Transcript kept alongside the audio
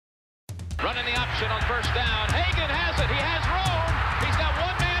Running the option on first down. Hagan has it. He has room. He's got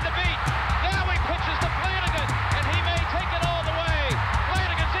one man to beat. Now he pitches to Flanagan, and he may take it all the way.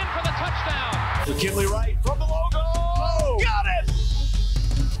 Flanagan's in for the touchdown. McKinley Wright from the logo. Oh, got it!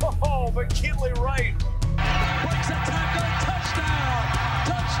 Oh, McKinley Wright. Breaks a tackle. Touchdown.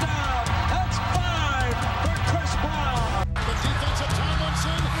 Touchdown. That's 5 for Chris Brown. The defense of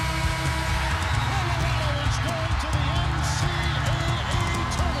Tomlinson. Colorado is going to the NCAA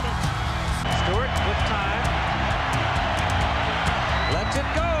tournament. Stewart with time. Lets it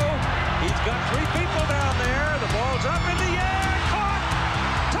go. He's got 3 people down there. The ball's up in the air. Caught.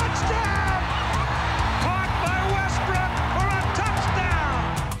 Touchdown. Caught by Westbrook for a touchdown.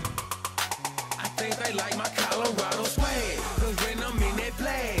 I think they like my Colorado swag. Cause when I'm in that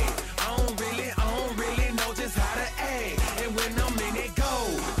flag, I don't really know just how to act. And when I'm in that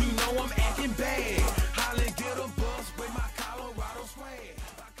goal, you know I'm acting bad. Holland get a bus with my Colorado swag.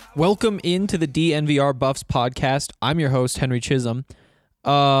 Welcome into the DNVR Buffs podcast. I'm your host, Henry Chisholm.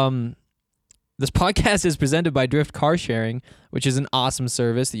 This podcast is presented by Drift Car Sharing, which is an awesome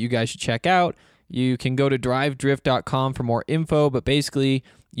service that you guys should check out. You can go to drivedrift.com for more info, but basically,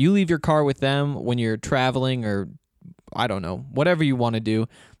 you leave your car with them when you're traveling or, I don't know, whatever you want to do,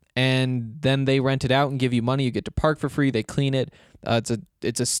 and then they rent it out and give you money. You get to park for free. They clean it.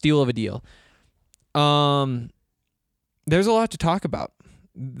 It's a steal of a deal. There's a lot to talk about.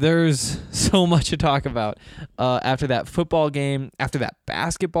 There's so much to talk about after that football game, after that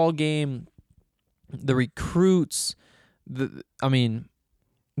basketball game, the recruits, big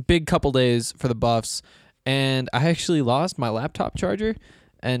couple days for the Buffs, and I actually lost my laptop charger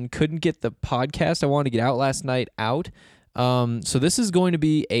and couldn't get the podcast I wanted to get out last night out. So this is going to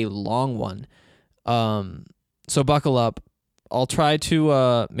be a long one. So buckle up. I'll try to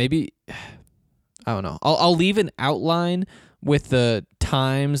I'll leave an outline with the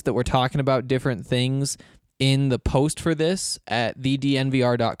times that we're talking about different things in the post for this at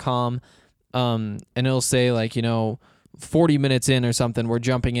thednvr.com. And it'll say 40 minutes in or something, we're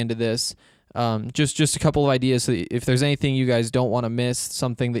jumping into this. Just a couple of ideas. So if there's anything you guys don't want to miss,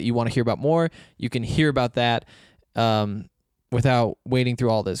 something that you want to hear about more, you can hear about that without wading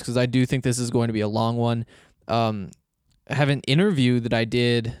through all this, because I do think this is going to be a long one. I have an interview that I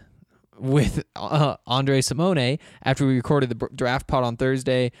did with Andre Simone after we recorded the draft pod on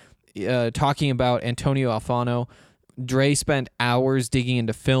Thursday, talking about Antonio Alfano. Dre spent hours digging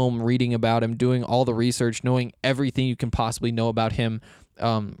into film, reading about him, doing all the research, knowing everything you can possibly know about him.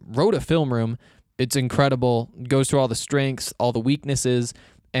 Wrote a film room. It's incredible. Goes through all the strengths, all the weaknesses,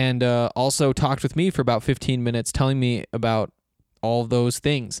 and also talked with me for about 15 minutes telling me about all those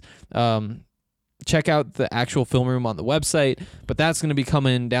things. Check out the actual film room on the website, but that's going to be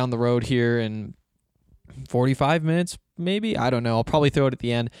coming down the road here in 45 minutes, maybe? I don't know. I'll probably throw it at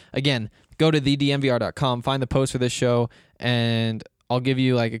the end. Again, go to thednvr.com, find the post for this show, and I'll give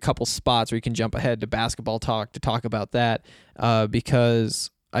you a couple spots where you can jump ahead to basketball talk to talk about that,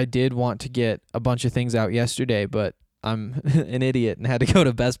 because I did want to get a bunch of things out yesterday, but I'm an idiot and had to go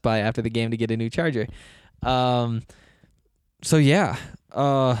to Best Buy after the game to get a new charger.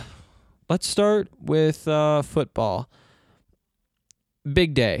 Let's start with football.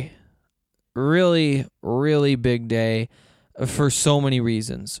 Big day. Really, really big day for so many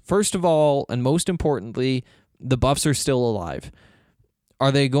reasons. First of all, and most importantly, the Buffs are still alive.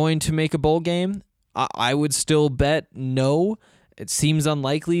 Are they going to make a bowl game? I would still bet no. It seems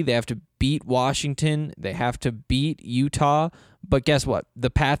unlikely. They have to beat Washington. They have to beat Utah. But guess what? The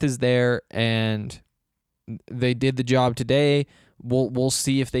path is there, and they did the job today. We'll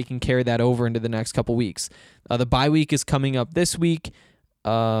see if they can carry that over into the next couple weeks. The bye week is coming up this week.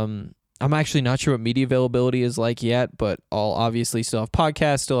 I'm actually not sure what media availability is like yet, but I'll obviously still have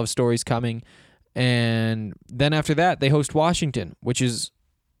podcasts, still have stories coming. And then after that, they host Washington, which is,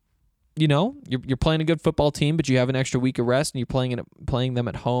 you're playing a good football team, but you have an extra week of rest and you're playing them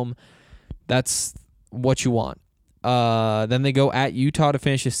at home. That's what you want. Then they go at Utah to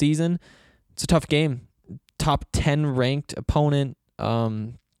finish the season. It's a tough game. Top 10 ranked opponent.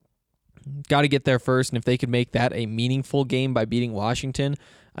 Got to get there first, and if they could make that a meaningful game by beating Washington,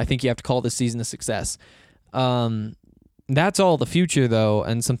 I think you have to call this season a success. That's all the future, though,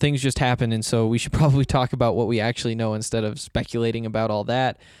 and some things just happened, and so we should probably talk about what we actually know instead of speculating about all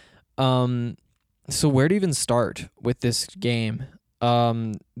that. So where to even start with this game?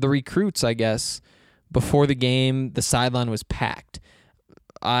 The recruits, I guess, before the game, the sideline was packed.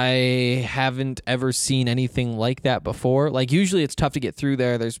 I haven't ever seen anything like that before. Usually it's tough to get through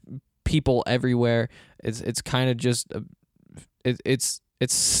there. There's people everywhere. It's kind of just it's It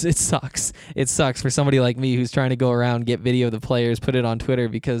sucks. It sucks for somebody like me who's trying to go around, get video of the players, put it on Twitter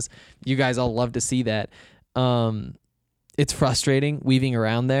because you guys all love to see that. It's frustrating weaving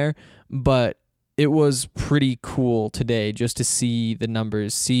around there, but it was pretty cool today just to see the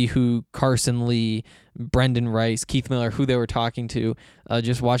numbers, see who Carson Lee, Brendan Rice, Keith Miller, who they were talking to,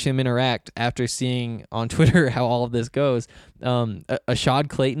 just watching them interact after seeing on Twitter how all of this goes. Ashad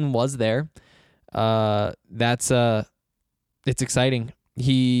Clayton was there. It's exciting.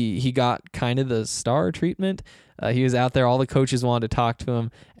 He got kind of the star treatment. He was out there. All the coaches wanted to talk to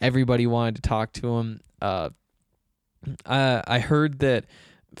him. Everybody wanted to talk to him. I heard that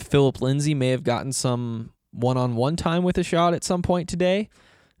Philip Lindsay may have gotten some one-on-one time with Ashad at some point today.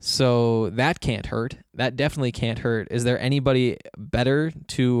 So that can't hurt. That definitely can't hurt. Is there anybody better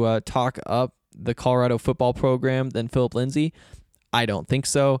to talk up the Colorado football program than Philip Lindsay? I don't think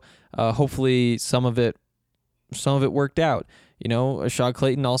so. Hopefully some of it worked out. You know, Ashad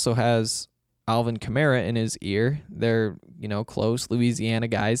Clayton also has Alvin Kamara in his ear. They're, close Louisiana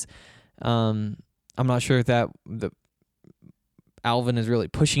guys. I'm not sure if the Alvin is really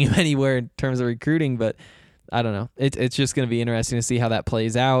pushing him anywhere in terms of recruiting, but I don't know. It's just going to be interesting to see how that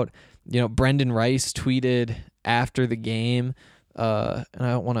plays out. Brendan Rice tweeted after the game, and I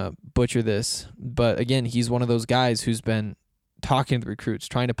don't want to butcher this, but again, he's one of those guys who's been talking to the recruits,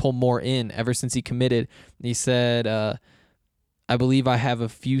 trying to pull more in ever since he committed. He said, I believe I have a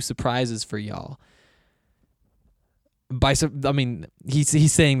few surprises for y'all.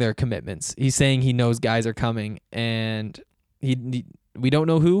 He's saying they're commitments. He's saying he knows guys are coming, and we don't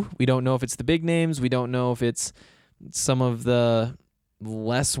know who. We don't know if it's the big names. We don't know if it's some of the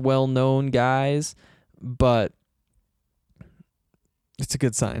less well-known guys, but it's a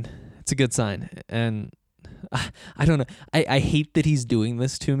good sign. It's a good sign. And I don't know. I hate that he's doing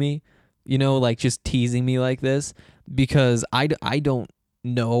this to me, just teasing me like this, because I don't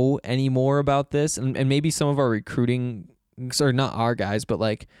know any more about this. And maybe some of our recruiting, or not our guys, but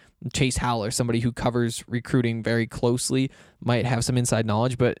like Chase Howler, somebody who covers recruiting very closely, might have some inside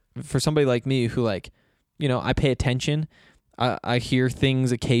knowledge. But for somebody like me who I pay attention, I hear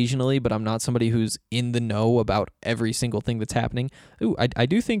things occasionally, but I'm not somebody who's in the know about every single thing that's happening. I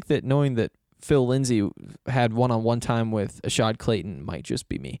do think that knowing that Phil Lindsay had one-on-one time with Ashad Clayton might just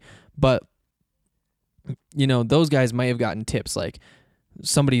be me. But, those guys might have gotten tips like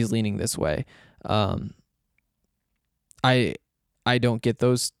somebody's leaning this way. I don't get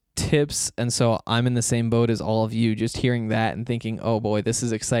those tips, and so I'm in the same boat as all of you, just hearing that and thinking, oh boy, this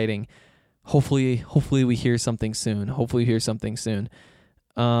is exciting. Hopefully we hear something soon.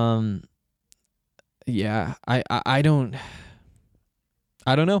 Yeah, I don't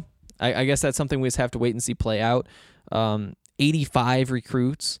know. I guess that's something we just have to wait and see play out. 85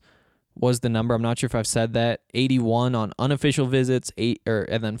 recruits was the number. I'm not sure if I've said that. 81 on unofficial visits, and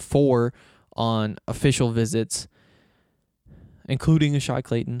then 4 on official visits, including Ashad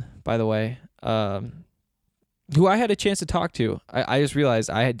Clayton, by the way, who I had a chance to talk to. I just realized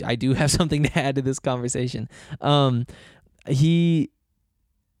I do have something to add to this conversation. He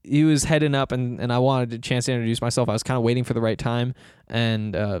was heading up, and I wanted a chance to introduce myself. I was kind of waiting for the right time,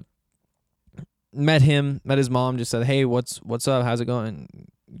 and met his mom, just said, hey, what's up? How's it going?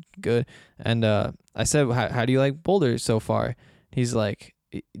 Good. And I said, how do you like Boulder so far? He's like,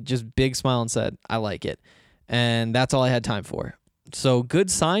 just big smile and said, I like it. And that's all I had time for. So good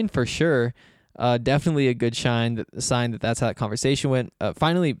sign for sure. Definitely a good sign that that's how that conversation went.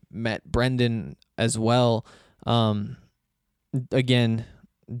 Finally met Brendan as well. Again,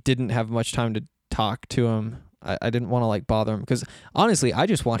 didn't have much time to talk to him. I didn't want to bother him, because honestly, I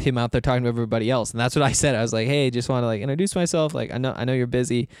just want him out there talking to everybody else. And that's what I said. I was like, hey, just want to introduce myself. I know you're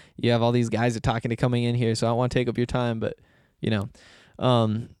busy. You have all these guys that talking to coming in here, so I don't want to take up your time, but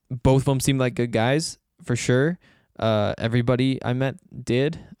both of them seemed like good guys for sure. Everybody I met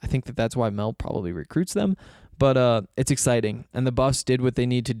did. I think that's why Mel probably recruits them, but it's exciting. And the Buffs did what they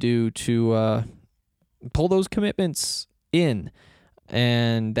need to do to pull those commitments in.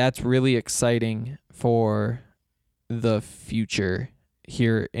 And that's really exciting for the future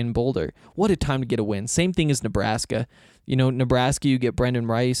here in Boulder. What a time to get a win. Same thing as Nebraska. Nebraska, you get Brendan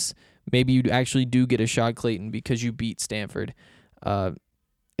Rice. Maybe you actually do get Ashad Clayton because you beat Stanford.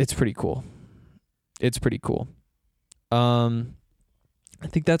 It's pretty cool. I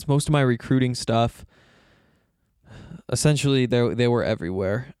think that's most of my recruiting stuff. Essentially, they were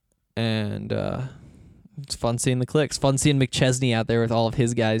everywhere. And it's fun seeing the clicks. Fun seeing McChesney out there with all of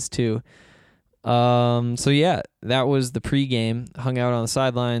his guys, too. So yeah, that was the pregame. Hung out on the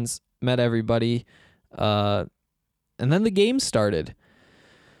sidelines, met everybody, and then the game started.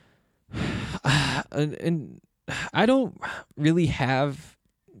 And I don't really have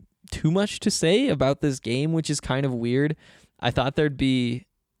too much to say about this game, which is kind of weird. I thought there'd be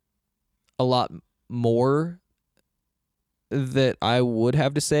a lot more that I would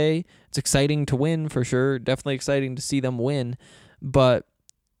have to say. It's exciting to win for sure. Definitely exciting to see them win. But,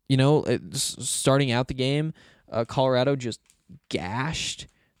 starting out the game, Colorado just gashed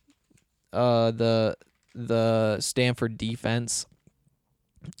the Stanford defense.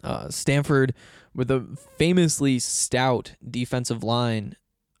 Stanford, with a famously stout defensive line,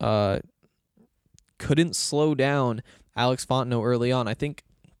 couldn't slow down Alex Fontenot early on. I think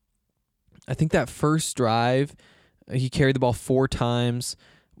that first drive, he carried the ball 4 times,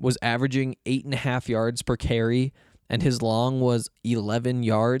 was averaging 8.5 yards per carry, and his long was 11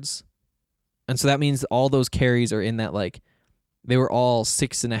 yards. And so that means all those carries are in that, they were all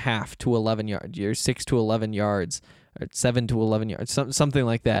 6.5 to 11 yards, or 6 to 11 yards, or 7 to 11 yards, something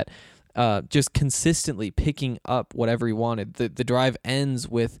like that. Just consistently picking up whatever he wanted. The drive ends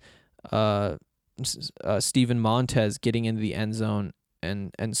with Steven Montez getting into the end zone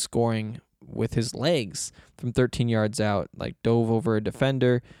and scoring with his legs from 13 yards out, dove over a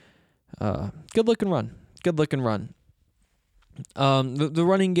defender. Good looking run. The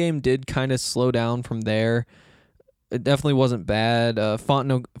running game did kind of slow down from there. It definitely wasn't bad.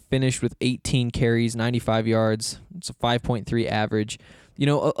 Fontenot finished with 18 carries, 95 yards. It's a 5.3 average.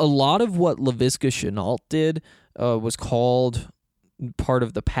 A lot of what Laviska Shenault did was called part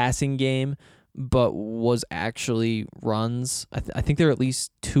of the passing game, but was actually runs. I think there are at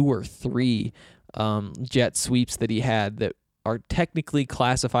least 2 or 3 jet sweeps that he had that are technically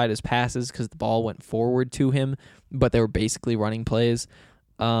classified as passes because the ball went forward to him, but they were basically running plays.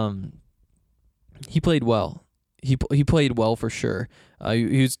 He played well. He played well for sure.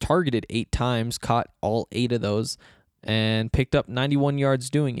 He was targeted 8 times, caught all 8 of those, and picked up 91 yards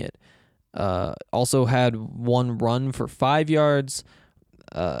doing it. Also had 1 run for 5 yards.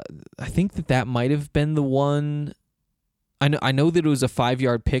 I think that might have been the one. I know that it was a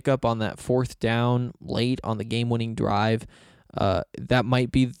 5-yard pickup on that 4th down late on the game-winning drive. That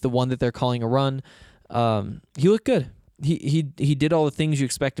might be the one that they're calling a run. He looked good. He did all the things you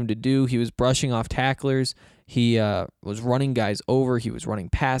expect him to do. He was brushing off tacklers. He was running guys over. He was running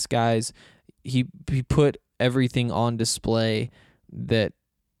past guys. He put everything on display that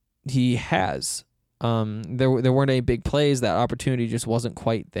he has. There weren't any big plays. That opportunity just wasn't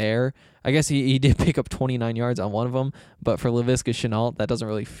quite there. I guess he did pick up 29 yards on one of them, but for Laviska Shenault, that doesn't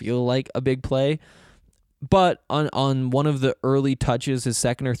really feel like a big play. But on one of the early touches, his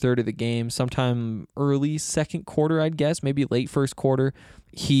second or third of the game, sometime early second quarter, I'd guess, maybe late first quarter,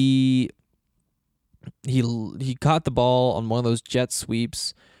 he caught the ball on one of those jet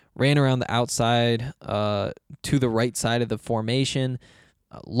sweeps, ran around the outside to the right side of the formation,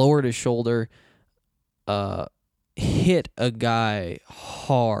 lowered his shoulder, hit a guy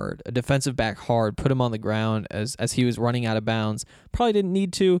hard, a defensive back hard, put him on the ground as he was running out of bounds. Probably didn't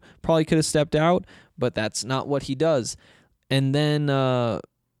need to, probably could have stepped out, but that's not what he does. And then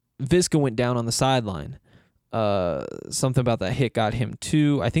Viska went down on the sideline. Something about that hit got him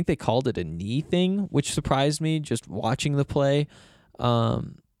too. I think they called it a knee thing, which surprised me just watching the play. But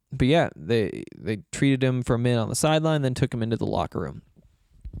yeah, they treated him for a minute on the sideline, then took him into the locker room.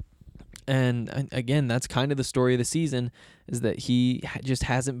 And again, that's kind of the story of the season, is that he just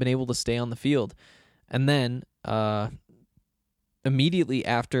hasn't been able to stay on the field. And then immediately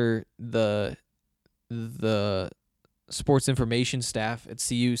after the sports information staff at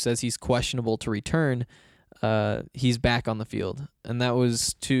CU says he's questionable to return, he's back on the field. And that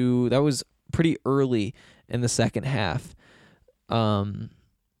was pretty early in the second half. So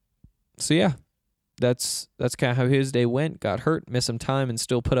yeah. That's kind of how his day went. Got hurt, missed some time, and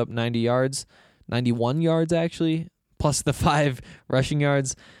still put up 91 yards actually, plus the 5 rushing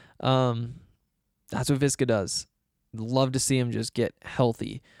yards. That's what Viska does. Love to see him just get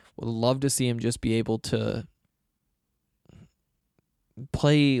healthy. Would love to see him just be able to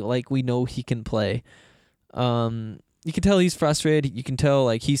play like we know he can play. You can tell he's frustrated. You can tell,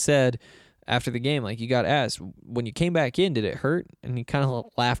 like he said after the game, like, you got asked, when you came back in, did it hurt? And he kind of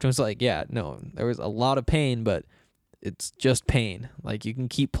laughed and was like, yeah, no, there was a lot of pain, but it's just pain. Like, you can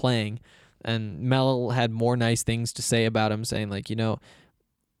keep playing. And Mel had more nice things to say about him, saying, like,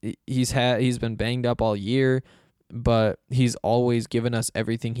 he's been banged up all year, but he's always given us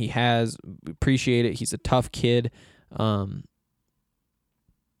everything he has. We appreciate it. He's a tough kid.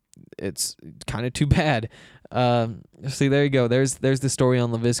 It's kind of too bad. See, there you go. There's the story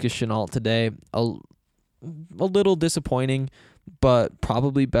on Laviska Shenault today. A little disappointing, but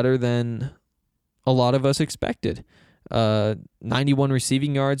probably better than a lot of us expected. 91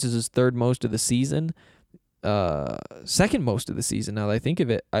 receiving yards is his third most of the season. second most of the season now that I think of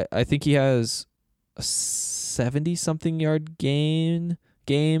it. I think he has a 70-something yard game.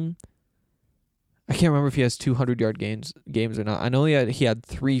 I can't remember if he has 200-yard games or not. I know he had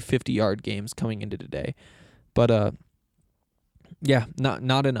 3 50-yard games coming into today. But yeah,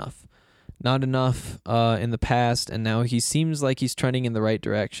 not enough. Not enough in the past, and now he seems like he's trending in the right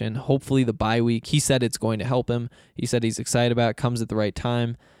direction. Hopefully the bye week, he said it's going to help him. He said he's excited about it, comes at the right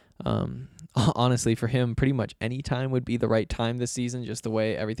time. Honestly, for him, pretty much any time would be the right time this season, just the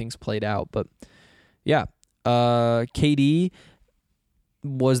way everything's played out. But yeah, KD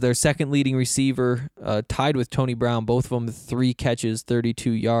was their second leading receiver, tied with Tony Brown, both of them 3 catches,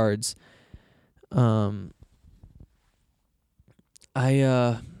 32 yards.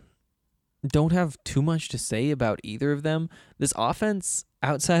 I don't have too much to say about either of them. This offense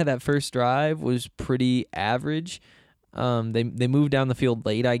outside of that first drive was pretty average. They moved down the field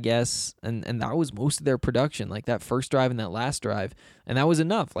late, I guess, and that was most of their production, like that first drive and that last drive, and that was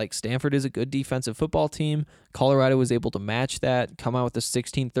enough. Like, Stanford is a good defensive football team. Colorado was able to match that, come out with a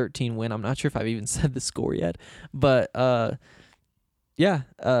 16-13 win. I'm not sure if I've even said the score yet, but yeah,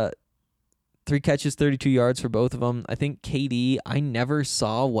 3 catches, 32 yards for both of them. I think KD, I never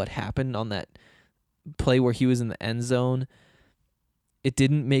saw what happened on that play where he was in the end zone. It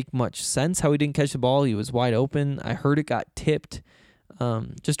didn't make much sense how he didn't catch the ball. He was wide open. I heard it got tipped.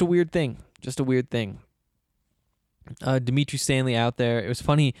 Just a weird thing. Dimitri Stanley out there. It was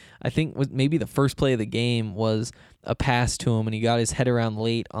funny. I think maybe the first play of the game was a pass to him, and he got his head around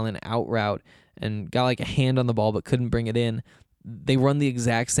late on an out route and got like a hand on the ball but couldn't bring it in. They run the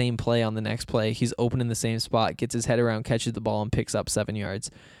exact same play on the next play. He's open in the same spot, gets his head around, catches the ball, and picks up 7 yards.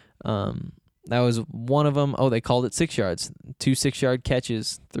 That was one of them. Oh, they called it 6 yards. 2 6-yard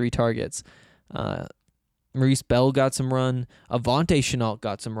catches, 3 targets. Maurice Bell got some run. Avante Shenault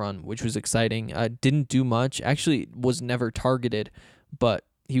got some run, which was exciting. Didn't do much. Actually, was never targeted, but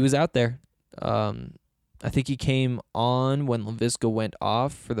he was out there. I think he came on when Laviska went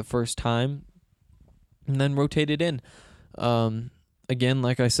off for the first time and then rotated in. Again,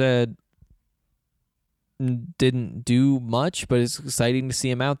 like I said, didn't do much, but it's exciting to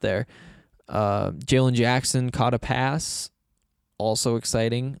see him out there. Jalen Jackson caught a pass, also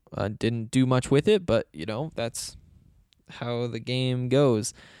exciting. Didn't do much with it, but that's how the game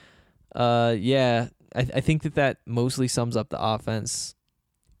goes. Yeah, I think that mostly sums up the offense.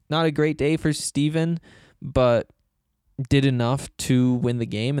 Not a great day for Steven, but did enough to win the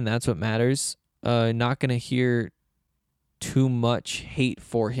game, and that's what matters. Not gonna hear too much hate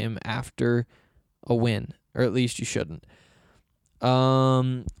for him after a win, or at least you shouldn't.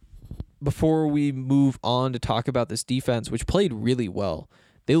 Before we move on to talk about this defense, which played really well,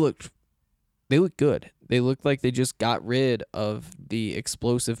 they looked good. They looked like they just got rid of the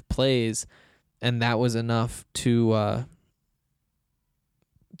explosive plays, and that was enough to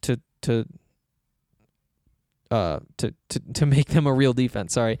make them a real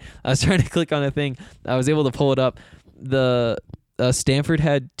defense. Sorry, I was trying to click on a thing. I was able to pull it up. The Stanford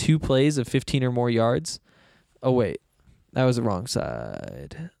had 2 plays of 15 or more yards. Oh wait, that was the wrong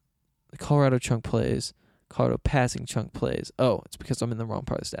side. The Colorado chunk plays, Colorado passing chunk plays. Oh, it's because I'm in the wrong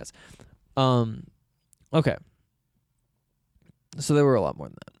part of the stats. Okay. So there were a lot more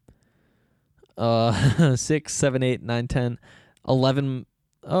than that. 6, 7, 8, 9, 10, 11.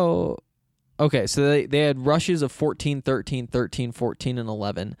 Oh, okay. So they had rushes of 14, 13, 13, 14, and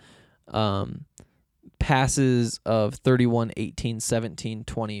 11. Passes of 31, 18, 17,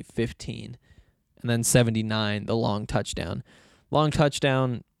 20, 15, and then 79, the long touchdown. Long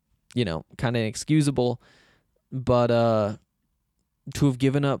touchdown, kind of inexcusable, but to have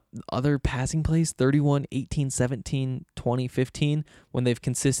given up other passing plays, 31, 18, 17, 20, 15, when they've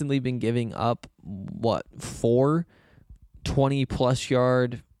consistently been giving up, 4 20-plus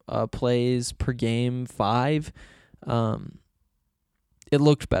yard plays per game, 5, it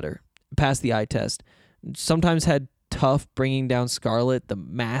looked better. Passed the eye test. Sometimes had tough bringing down Scarlett, the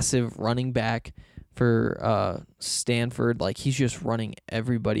massive running back for Stanford. Like, he's just running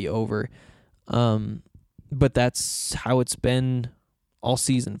everybody over. But that's how it's been all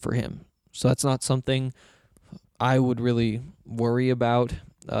season for him. So that's not something I would really worry about.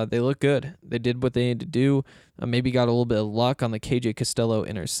 They look good. They did what they needed to do. Maybe got a little bit of luck on the KJ Costello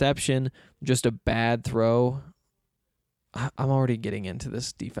interception. Just a bad throw. I'm already getting into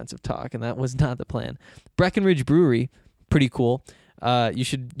this defensive talk, and that was not the plan. Breckenridge Brewery, pretty cool. You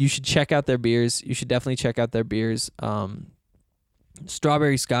should check out their beers. You should definitely check out their beers.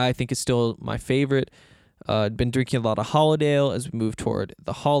 Strawberry Sky, I think, is still my favorite. Been drinking a lot of Holidale as we move toward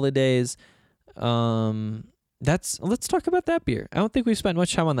the holidays. Let's talk about that beer. I don't think we've spent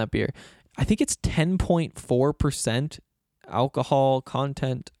much time on that beer. I think it's 10.4% alcohol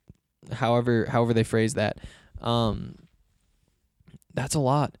content, however they phrase that. That's a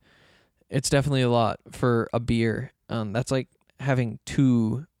lot. It's definitely a lot for a beer. That's like having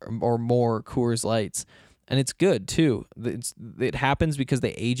 2 or more Coors Lights, and it's good too. It happens because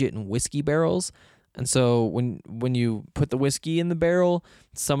they age it in whiskey barrels, and so when you put the whiskey in the barrel,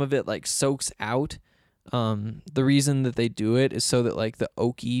 some of it like soaks out. The reason that they do it is so that like the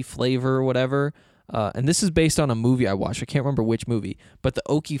oaky flavor or whatever, and this is based on a movie I watched. I can't remember which movie, but the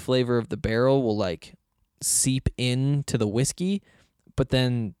oaky flavor of the barrel will like seep into the whiskey, but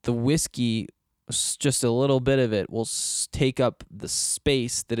then the whiskey, just a little bit of it, will take up the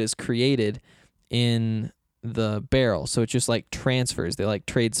space that is created in the barrel. So it just like transfers. They like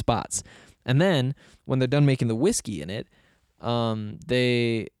trade spots. And then when they're done making the whiskey in it,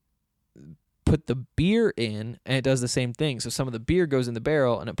 they put the beer in, and it does the same thing. So some of the beer goes in the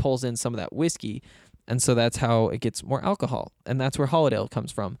barrel, and it pulls in some of that whiskey, and so that's how it gets more alcohol. And that's where Holiday Ale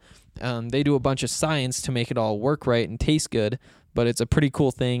comes from. They do a bunch of science to make it all work right and taste good, but it's a pretty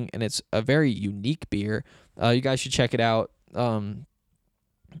cool thing, and it's a very unique beer. You guys should check it out. A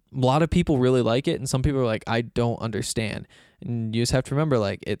lot of people really like it, and some people are like, I don't understand. And you just have to remember,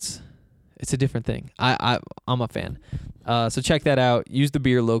 like, it's a different thing. I'm a fan. So check that out. Use the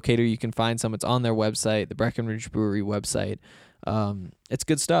beer locator. You can find some. It's on their website, the Breckenridge Brewery website. It's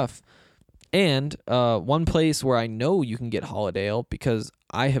good stuff. And one place where I know you can get Holiday Ale, because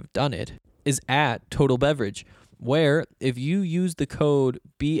I have done it, is at Total Beverage, where if you use the code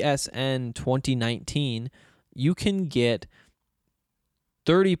BSN2019, you can get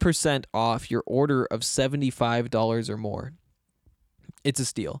 30% off your order of $75 or more. It's a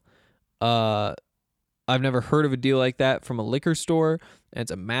steal. I've never heard of a deal like that from a liquor store, and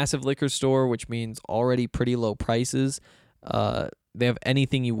it's a massive liquor store, which means already pretty low prices. They have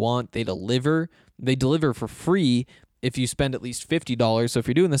anything you want. They deliver. They deliver for free if you spend at least $50. So if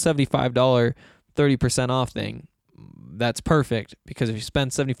you're doing the $75 30% off thing, that's perfect, because if you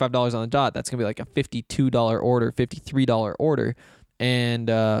spend $75 on the dot, that's going to be like a $52 order, $53 order, and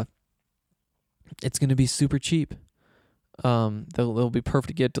it's going to be super cheap. They'll be perfect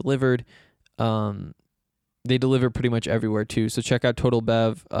to get delivered. They deliver pretty much everywhere too. So check out Total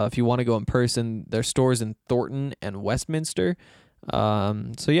Bev. If you want to go in person, their stores in Thornton and Westminster.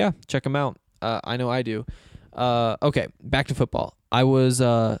 So yeah, check them out. I know I do. Okay, back to football. I was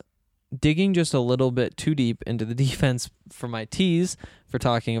digging just a little bit too deep into the defense for my tease for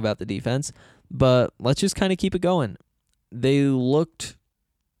talking about the defense, but let's just kind of keep it going. They looked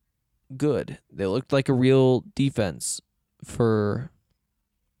good. They looked like a real defense for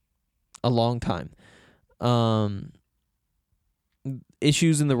a long time.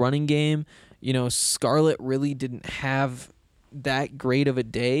 Issues in the running game. You know, Scarlett really didn't have that great of a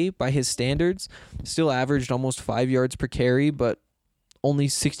day by his standards. Still averaged almost 5 yards per carry, but only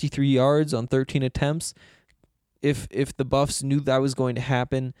 63 yards on 13 attempts. If the Buffs knew that was going to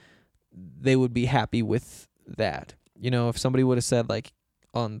happen, they would be happy with that. You know, if somebody would have said, like,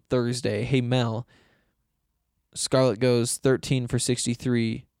 on Thursday, hey, Mel, Scarlett goes 13 for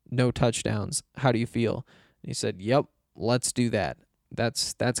 63, no touchdowns. How do you feel? And he said, yep, let's do that.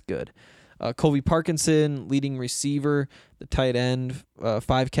 That's good. Colby Parkinson, leading receiver, the tight end,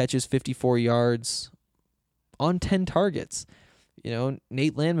 5 catches, 54 yards on 10 targets. You know,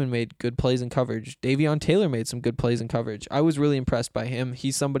 Nate Landman made good plays in coverage. Davion Taylor made some good plays in coverage. I was really impressed by him.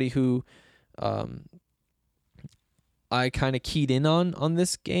 He's somebody who I kind of keyed in on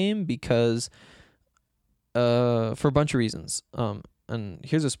this game because for a bunch of reasons. And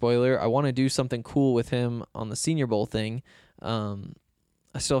here's a spoiler. I want to do something cool with him on the Senior Bowl thing. I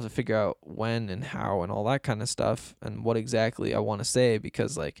still have to figure out when and how and all that kind of stuff and what exactly I want to say,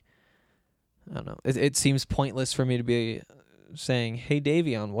 because, like, I don't know. It seems pointless for me to be saying, hey,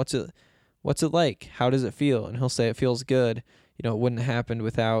 Davion, what's it like? How does it feel? And he'll say it feels good. You know, it wouldn't have happened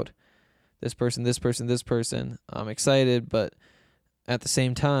without this person, this person, this person. I'm excited, but at the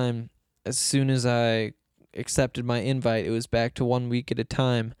same time, as soon as I accepted my invite, it was back to 1 week at a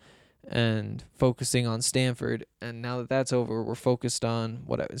time and focusing on Stanford. And now that that's over, we're focused on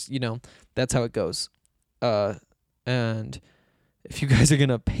what I was, you know, that's how it goes. And if you guys are going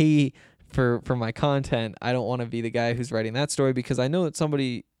to pay for my content, I don't want to be the guy who's writing that story, because I know that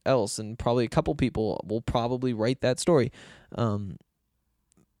somebody else and probably a couple people will probably write that story.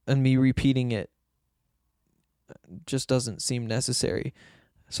 And me repeating it just doesn't seem necessary.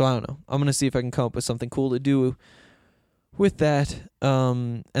 So I don't know. I'm going to see if I can come up with something cool to do with that.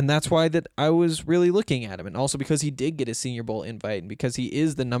 And that's why that I was really looking at him. And also because he did get a Senior Bowl invite, and because he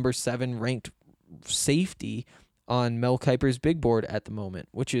is the number 7 ranked safety on Mel Kiper's big board at the moment,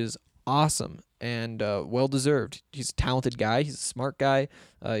 which is awesome and well-deserved. He's a talented guy. He's a smart guy.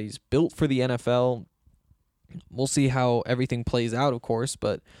 He's built for the NFL. We'll see how everything plays out, of course,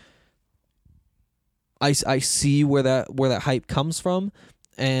 but I see where that hype comes from,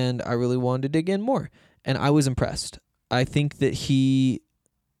 and I really wanted to dig in more, and I was impressed. I think that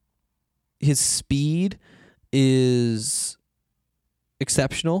his speed is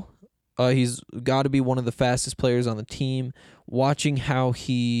exceptional. He's got to be one of the fastest players on the team. Watching how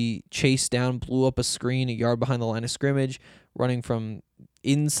he chased down, blew up a screen a yard behind the line of scrimmage, running from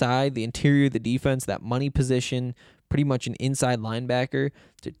inside the interior of the defense, that money position, pretty much an inside linebacker,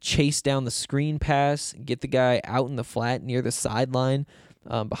 to chase down the screen pass, get the guy out in the flat near the sideline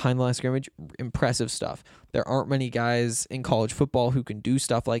behind the line of scrimmage. Impressive stuff. There aren't many guys in college football who can do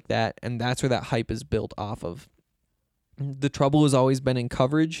stuff like that, and that's where that hype is built off of. The trouble has always been in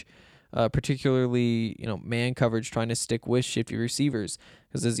coverage, particularly man coverage, trying to stick with shifty receivers,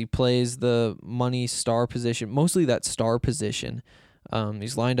 because as he plays the money star position, mostly that star position,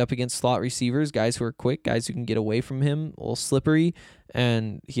 he's lined up against slot receivers, guys who are quick, guys who can get away from him, a little slippery,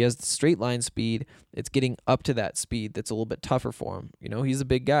 and he has the straight line speed. It's getting up to that speed that's a little bit tougher for him. He's a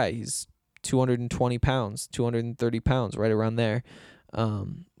big guy. He's 220 pounds, 230 pounds, right around there.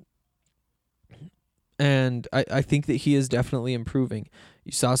 And I think that he is definitely improving.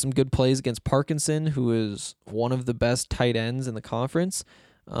 You saw some good plays against Parkinson, who is one of the best tight ends in the conference.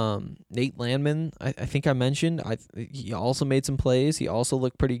 Nate Landman, I think I mentioned, he also made some plays. He also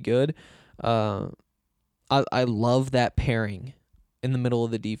looked pretty good. I love that pairing in the middle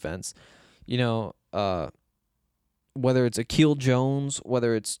of the defense. Whether it's Akil Jones,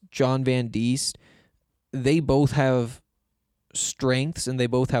 whether it's John Van Diest, they both have strengths and they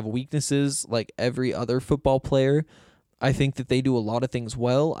both have weaknesses like every other football player. I think that they do a lot of things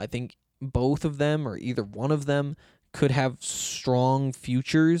well. I think both of them, or either one of them, could have strong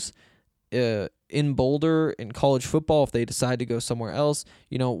futures in Boulder, in college football, if they decide to go somewhere else.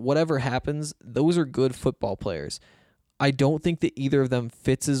 Whatever happens, those are good football players. I don't think that either of them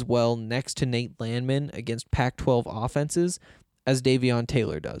fits as well next to Nate Landman against Pac-12 offenses as Davion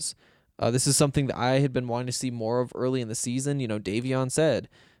Taylor does. This is something that I had been wanting to see more of early in the season. Davion said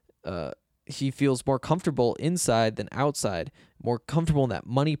he feels more comfortable inside than outside, more comfortable in that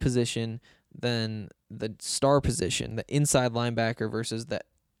money position than the star position, the inside linebacker versus the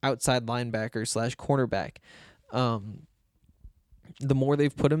outside linebacker / cornerback. The more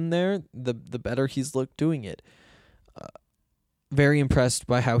they've put him there, the better he's looked doing it. Very impressed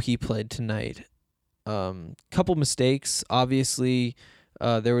by how he played tonight. Couple mistakes, obviously.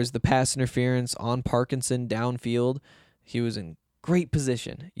 There was the pass interference on Parkinson downfield. He was in great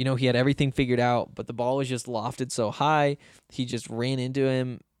position. He had everything figured out, but the ball was just lofted so high. He just ran into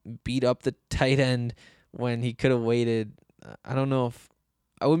him, beat up the tight end when he could have waited. I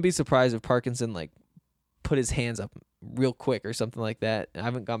wouldn't be surprised if Parkinson put his hands up real quick or something like that. I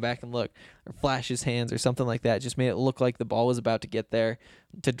haven't gone back and looked, or flash his hands or something like that. Just made it look like the ball was about to get there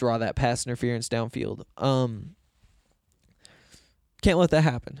to draw that pass interference downfield. Can't let that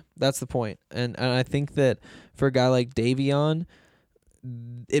happen. That's the point. And I think that for a guy like Davion,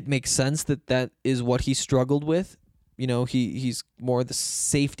 it makes sense that is what he struggled with. He's more the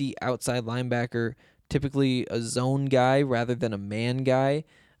safety outside linebacker, typically a zone guy rather than a man guy,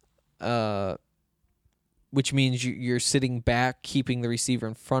 which means you're sitting back, keeping the receiver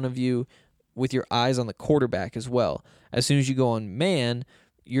in front of you with your eyes on the quarterback as well. As soon as you go on man,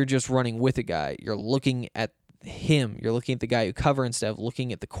 you're just running with a guy. You're looking at him. You're looking at the guy you cover instead of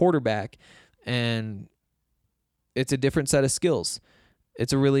looking at the quarterback, and it's a different set of skills.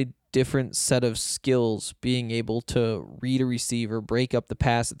 It's a really different set of skills, being able to read a receiver, break up the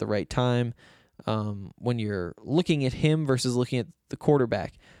pass at the right time, when you're looking at him versus looking at the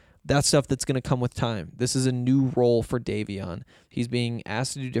quarterback. That's stuff that's going to come with time. This is a new role for Davion. He's being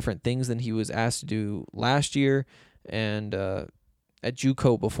asked to do different things than he was asked to do last year and at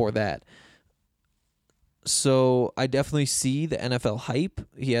JUCO before that. So I definitely see the NFL hype.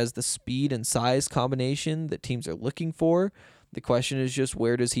 He has the speed and size combination that teams are looking for. The question is just,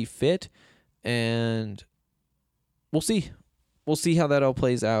 where does he fit? And we'll see. We'll see how that all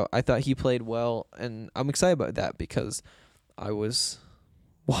plays out. I thought he played well, and I'm excited about that because I was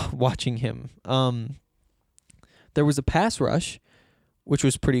watching him. There was a pass rush, which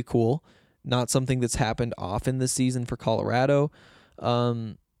was pretty cool. Not something that's happened often this season for Colorado.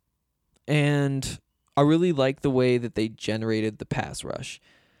 And I really like the way that they generated the pass rush.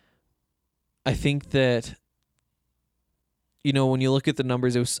 I think that, when you look at the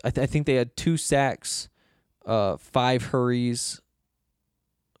numbers, it was I think they had 2 sacks, 5 hurries,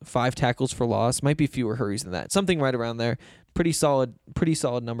 5 tackles for loss. Might be fewer hurries than that. Something right around there. Pretty solid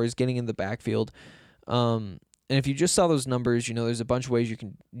numbers getting in the backfield. And if you just saw those numbers, there's a bunch of ways you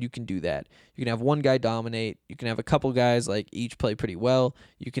can do that. You can have one guy dominate. You can have a couple guys like each play pretty well.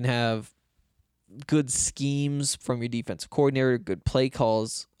 You can have good schemes from your defensive coordinator, good play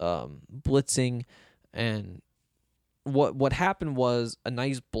calls, blitzing, and what happened was a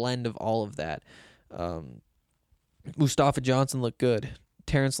nice blend of all of that. Mustafa Johnson looked good.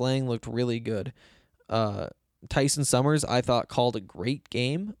 Terrence Lang looked really good. Tyson Summers, I thought, called a great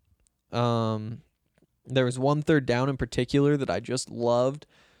game. There was one third down in particular that I just loved.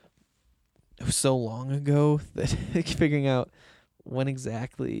 It was so long ago that figuring out when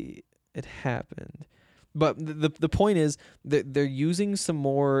exactly it happened. But the point is that they're using some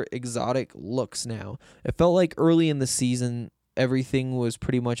more exotic looks now. It felt like early in the season, everything was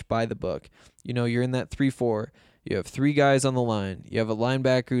pretty much by the book. You're in that 3-4. You have 3 guys on the line. You have a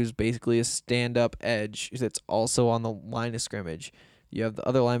linebacker who's basically a stand-up edge that's also on the line of scrimmage. You have the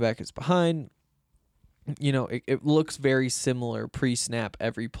other linebackers behind. It looks very similar pre-snap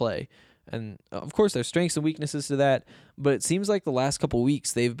every play. And, of course, there's strengths and weaknesses to that. But it seems like the last couple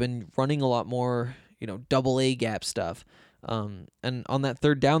weeks they've been running a lot more, double A gap stuff. And on that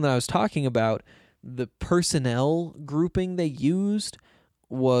third down that I was talking about, the personnel grouping they used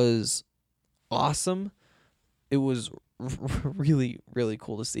was awesome. It was really, really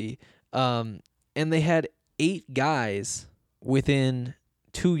cool to see. And they had 8 guys within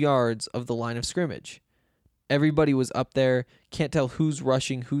 2 yards of the line of scrimmage. Everybody was up there. Can't tell who's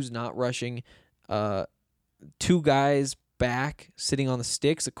rushing, who's not rushing. 2 guys back sitting on the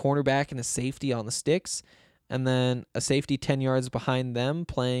sticks, a cornerback and a safety on the sticks, and then a safety 10 yards behind them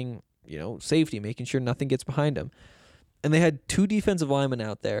playing, safety, making sure nothing gets behind them. And they had 2 defensive linemen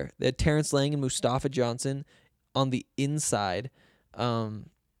out there. They had Terrence Lang and Mustafa Johnson on the inside.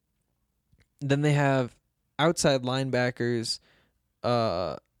 Then they have outside linebackers,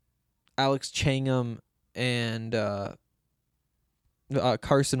 Alex Changham and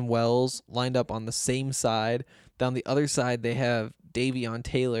Carson Wells lined up on the same side. Down the other side, they have Davion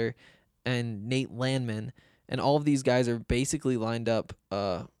Taylor and Nate Landman. And all of these guys are basically lined up,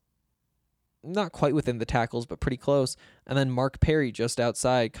 not quite within the tackles, but pretty close. And then Mark Perry just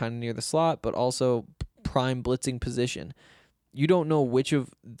outside, kind of near the slot, but also prime blitzing position. You don't know which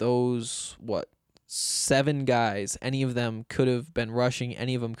of those, 7 guys, any of them could have been rushing.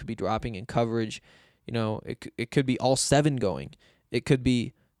 Any of them could be dropping in coverage. It could be all 7 going. It could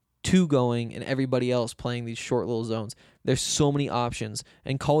be 2 going and everybody else playing these short little zones. There's so many options,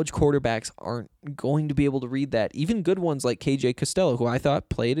 and college quarterbacks aren't going to be able to read that. Even good ones like KJ Costello, who I thought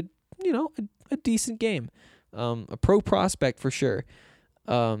played a decent game. A pro prospect for sure.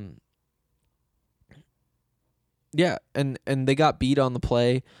 Yeah, and they got beat on the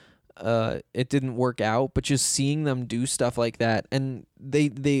play. It didn't work out, but just seeing them do stuff like that, and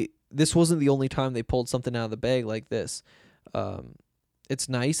this wasn't the only time they pulled something out of the bag like this. It's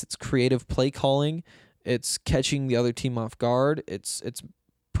nice. It's creative play calling. It's catching the other team off guard. It's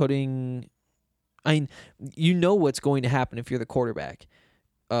putting. What's going to happen if you're the quarterback.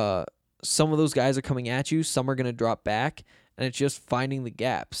 Some of those guys are coming at you. Some are going to drop back, and it's just finding the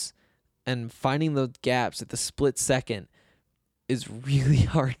gaps. And finding those gaps at the split second is really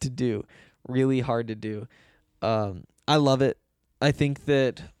hard to do. Really hard to do. I love it. I think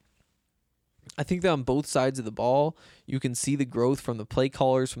that on both sides of the ball, you can see the growth from the play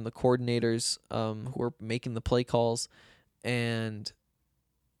callers, from the coordinators who are making the play calls. And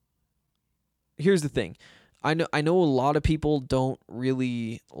here's the thing. I know a lot of people don't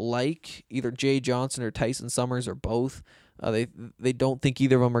really like either Jay Johnson or Tyson Summers or both. They don't think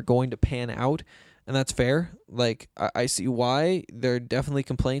either of them are going to pan out, and that's fair. Like, I see why. There are definitely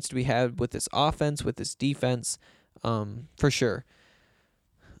complaints to be had with this offense, with this defense, for sure.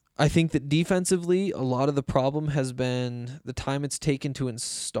 I think that defensively, a lot of the problem has been the time it's taken to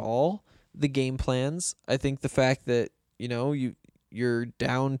install the game plans. I think the fact that, you're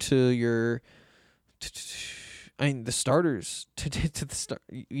down to your... the starters to the start.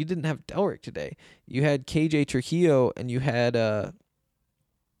 You didn't have Delrick today. You had KJ Trujillo and you had Tariq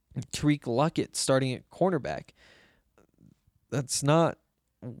Luckett starting at cornerback. That's not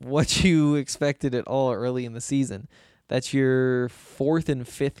what you expected at all early in the season. That's your 4th and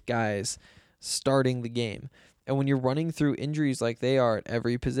 5th guys starting the game. And when you're running through injuries like they are at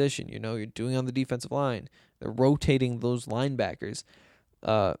every position, you're doing on the defensive line, they're rotating those linebackers.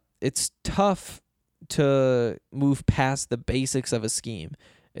 It's tough to move past the basics of a scheme.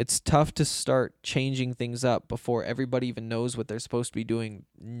 It's tough to start changing things up before everybody even knows what they're supposed to be doing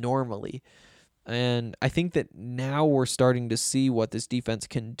normally. And I think that now we're starting to see what this defense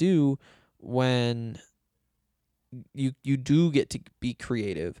can do when you do get to be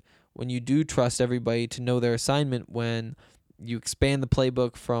creative, when you do trust everybody to know their assignment, when you expand the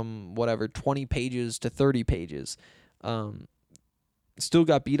playbook from 20 pages to 30 pages. Still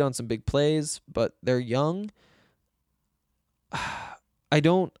got beat on some big plays, but they're young. I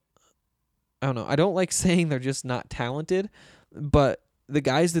don't know. I don't like saying they're just not talented, but the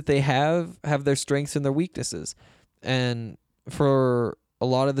guys that they have their strengths and their weaknesses. And for a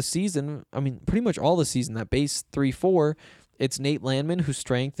lot of the season, pretty much all the season, that base 3-4, it's Nate Landman, whose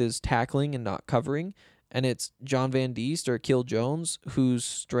strength is tackling and not covering, and it's John Van Diest or Akil Jones, whose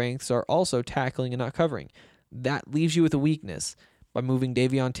strengths are also tackling and not covering. That leaves you with a weakness. By moving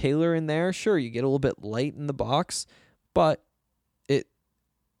Davion Taylor in there, sure, you get a little bit light in the box, but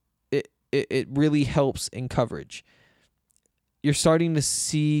it really helps in coverage. You're starting to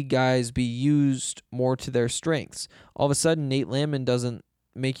see guys be used more to their strengths. All of a sudden, Nate Landman doesn't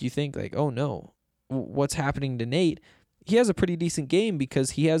make you think like, oh no, what's happening to Nate? He has a pretty decent game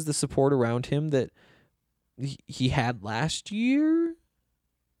because he has the support around him that he had last year.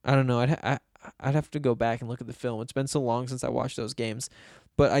 I don't know. I'd have to go back and look at the film. It's been so long since I watched those games.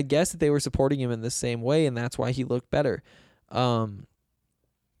 But I guess that they were supporting him in the same way, and that's why he looked better.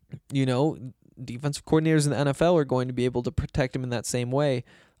 Defensive coordinators in the NFL are going to be able to protect him in that same way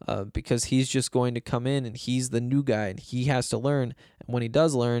because he's just going to come in and he's the new guy and he has to learn. And when he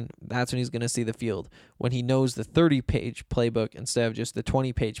does learn, that's when he's going to see the field. When he knows the 30-page playbook instead of just the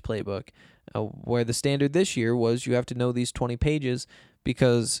 20-page playbook, where the standard this year was you have to know these 20 pages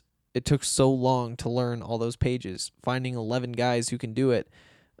because it took so long to learn all those pages. Finding 11 guys who can do it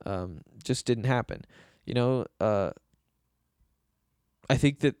just didn't happen. I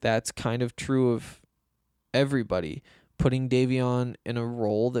think that that's kind of true of everybody. Putting Davion in a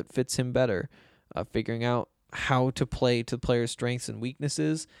role that fits him better, figuring out how to play to the player's strengths and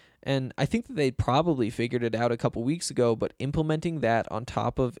weaknesses. And I think that they probably figured it out a couple weeks ago, but implementing that on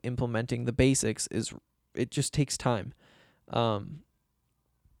top of implementing the basics it just takes time.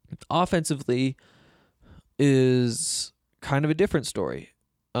 Offensively is kind of a different story.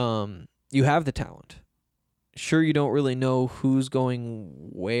 You have the talent. Sure, you don't really know who's going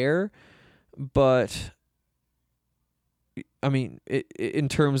where, but in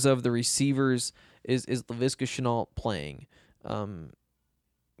terms of the receivers, is Laviska Shenault playing?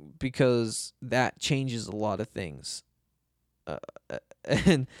 Because that changes a lot of things.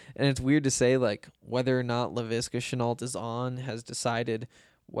 And it's weird to say like whether or not Laviska Shenault is on has decided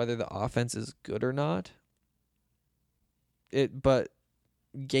whether the offense is good or not. But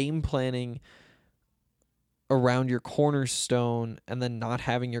game planning around your cornerstone and then not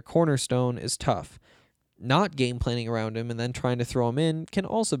having your cornerstone is tough. Not game planning around him and then trying to throw him in can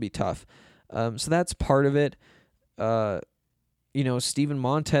also be tough. So that's part of it. Steven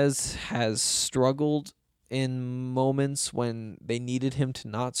Montez has struggled in moments when they needed him to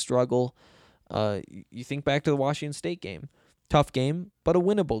not struggle. You think back to the Washington State game. Tough game, but a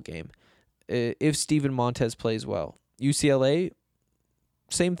winnable game if Steven Montez plays well. UCLA,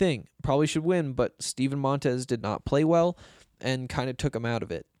 same thing. Probably should win, but Steven Montez did not play well and kind of took him out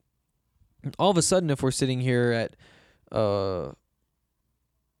of it. All of a sudden, if we're sitting here at, what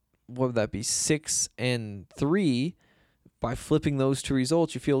would that be, 6-3, by flipping those two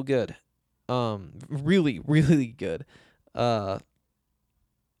results, you feel good. Really, really good. So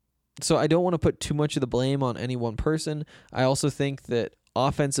I don't want to put too much of the blame on any one person. I also think that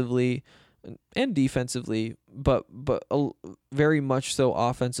offensively and defensively, but very much so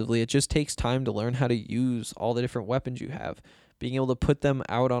offensively, it just takes time to learn how to use all the different weapons you have. Being able to put them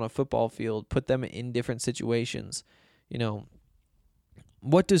out on a football field, put them in different situations.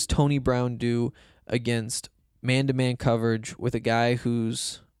 What does Tony Brown do against man-to-man coverage with a guy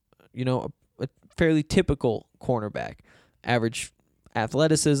who's, a fairly typical cornerback? Average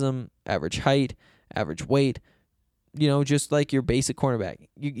athleticism, average height, average weight, just like your basic cornerback.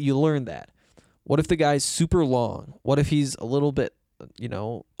 You learn that. What if the guy's super long? What if he's a little bit,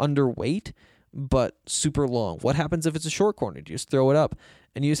 underweight, but super long? What happens if it's a short corner? You just throw it up.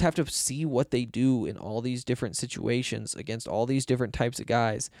 And you just have to see what they do in all these different situations against all these different types of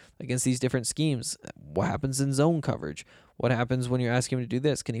guys, against these different schemes. What happens in zone coverage? What happens when you're asking him to do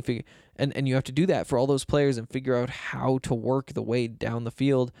this? Can he figure? And you have to do that for all those players and figure out how to work the way down the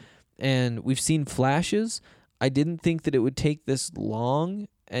field. And we've seen flashes. I didn't think that it would take this long.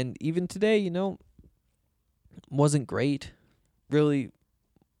 And even today, wasn't great. Really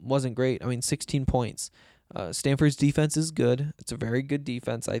wasn't great. 16 points. Stanford's defense is good. It's a very good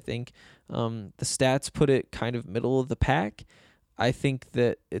defense, I think. The stats put it kind of middle of the pack. I think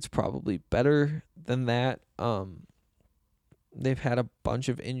that it's probably better than that. They've had a bunch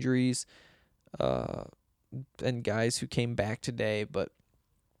of injuries and guys who came back today, but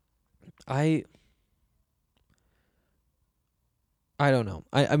I don't know.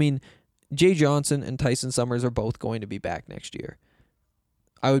 I mean, Jay Johnson and Tyson Summers are both going to be back next year.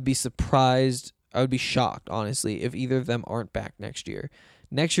 I would be surprised. I would be shocked, honestly, if either of them aren't back next year.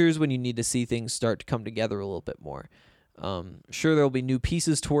 Next year is when you need to see things start to come together a little bit more. Sure, there will be new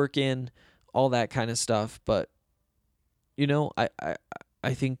pieces to work in, all that kind of stuff, but I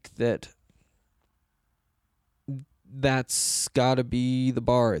think that's got to be the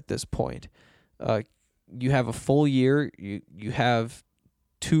bar at this point. You have a full year. You have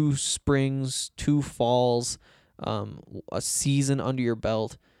 2 springs, 2 falls, a season under your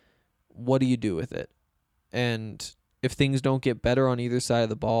belt. What do you do with it? And if things don't get better on either side of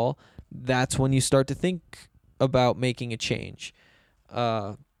the ball, that's when you start to think about making a change.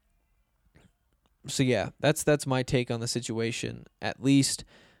 So yeah, that's my take on the situation. At least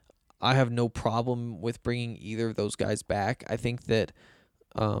I have no problem with bringing either of those guys back. I think that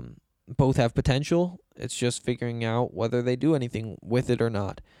both have potential. It's just figuring out whether they do anything with it or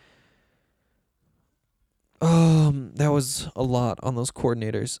not. That was a lot on those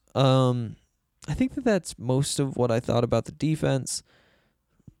coordinators. I think that's most of what I thought about the defense.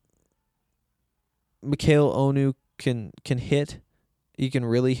 Mikhail Onu can hit. He can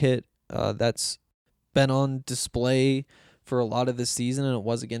really hit. That's been on display for a lot of this season, and it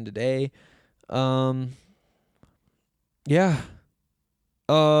was again today. Yeah.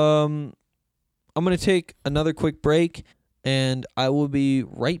 I'm going to take another quick break, and I will be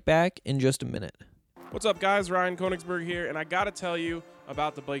right back in just a minute. What's up, guys? Ryan Konigsberg here, and I got to tell you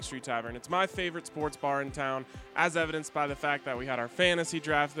about the Blake Street Tavern. It's my favorite sports bar in town, as evidenced by the fact that we had our fantasy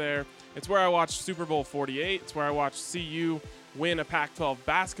draft there. It's where I watched Super Bowl 48. It's where I watched CU win a Pac-12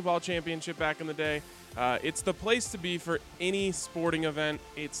 basketball championship back in the day. It's the place to be for any sporting event.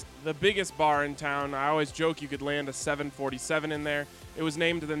 It's the biggest bar in town. I always joke you could land a 747 in there. It was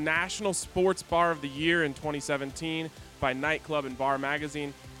named the National Sports Bar of the Year in 2017 by Nightclub and Bar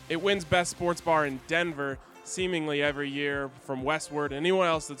Magazine. It wins Best Sports Bar in Denver seemingly every year from Westward. Anyone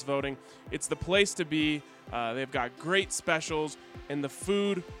else that's voting, it's the place to be. They've got great specials, and the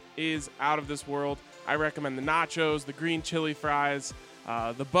food is out of this world. I recommend the nachos, the green chili fries,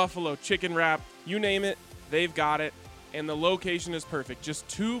 the buffalo chicken wrap. You name it, they've got it. And the location is perfect. Just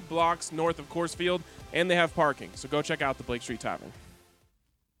 2 blocks north of Coors Field, and they have parking. So go check out the Blake Street Tavern.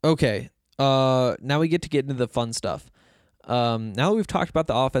 Okay, now we get into the fun stuff. Now that we've talked about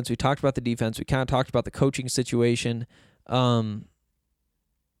the offense, we talked about the defense, we kind of talked about the coaching situation. How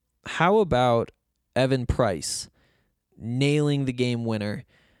about Evan Price nailing the game winner?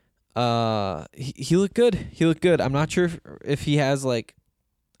 He looked good. He looked good. I'm not sure if he has like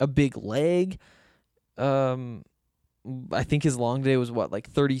a big leg. I think his long day was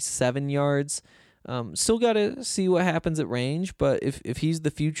 37 yards. Still got to see what happens at range, but if he's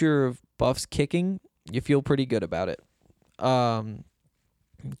the future of Buffs kicking, you feel pretty good about it. Game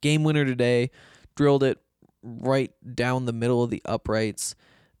winner today, drilled it right down the middle of the uprights,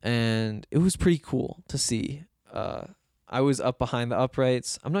 and it was pretty cool to see. I was up behind the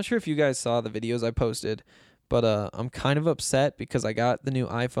uprights. I'm not sure if you guys saw the videos I posted, but I'm kind of upset because I got the new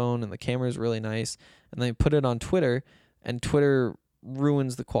iPhone and the camera is really nice, and they put it on Twitter, and Twitter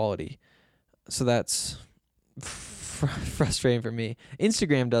ruins the quality. So that's frustrating for me.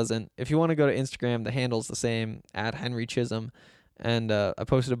 Instagram doesn't. If you want to go to Instagram, the handle's the same, @HenryChisholm, and I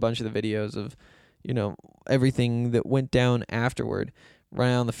posted a bunch of the videos of, everything that went down afterward,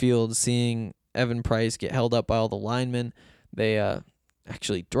 running on the field, seeing Evan Price get held up by all the linemen. They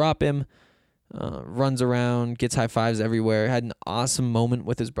actually drop him, runs around, gets high fives everywhere. Had an awesome moment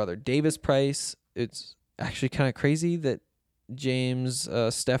with his brother Davis Price. It's actually kind of crazy that James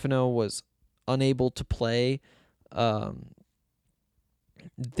Stefano was unable to play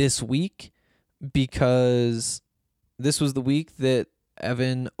this week, because this was the week that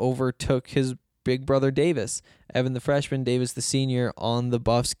Evan overtook his big brother Davis. Evan the freshman, Davis the senior, on the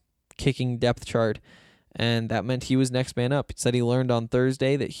Buffs kicking depth chart, and that meant he was next man up. He said he learned on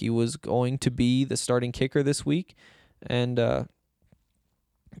Thursday that he was going to be the starting kicker this week, and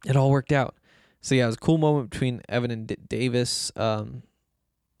it all worked out. So yeah, it was a cool moment between Evan and Davis, Evan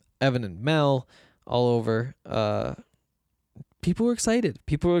and Mel, all over. People were excited.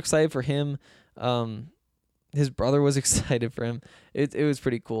 People were excited for him. His brother was excited for him. It was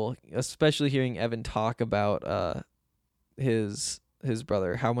pretty cool, especially hearing Evan talk about his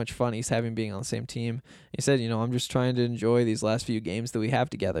brother, how much fun he's having being on the same team. He said, I'm just trying to enjoy these last few games that we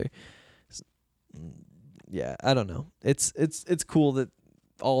have together. yeah, I don't know. It's cool that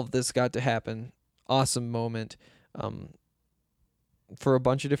all of this got to happen. Awesome moment, for a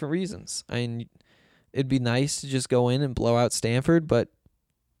bunch of different reasons. I mean, it'd be nice to just go in and blow out Stanford, but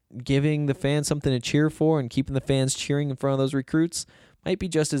giving the fans something to cheer for and keeping the fans cheering in front of those recruits might be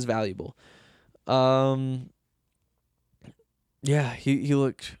just as valuable. Yeah, he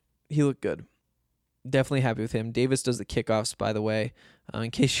looked good. Definitely happy with him. Davis does the kickoffs, by the way.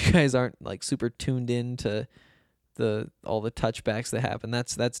 In case you guys aren't like super tuned in to all the touchbacks that happen,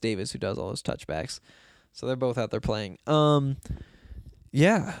 that's Davis who does all those touchbacks. So they're both out there playing.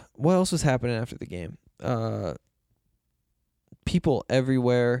 Yeah. What else was happening after the game? People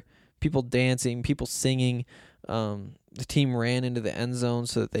everywhere, people dancing, people singing. The team ran into the end zone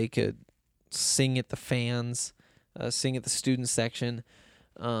so that they could sing at the fans, sing at the student section.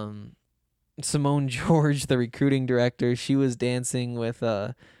 Simone George, the recruiting director, she was dancing with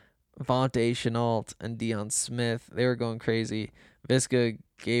Vontae Chenault and Deion Smith. They were going crazy. Visca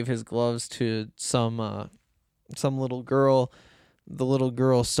gave his gloves to some little girl. The little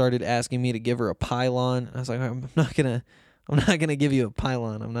girl started asking me to give her a pylon. I was like, I'm not gonna give you a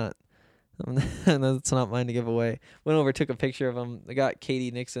pylon. That's not mine to give away. Went over, took a picture of him. I got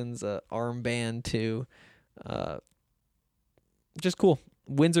Katie Nixon's armband too. Just cool.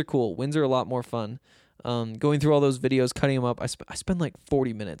 Wins are cool. Wins are a lot more fun. Going through all those videos, cutting them up. I spent like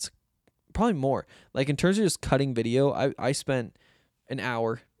 40 minutes, probably more. Like in terms of just cutting video, I spent an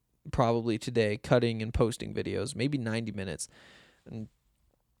hour probably today cutting and posting videos, maybe 90 minutes, and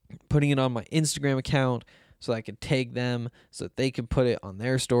putting it on my Instagram account so I could tag them so that they could put it on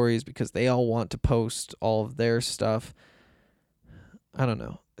their stories because they all want to post all of their stuff. I don't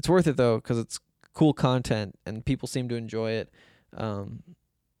know. It's worth it though because it's cool content and people seem to enjoy it.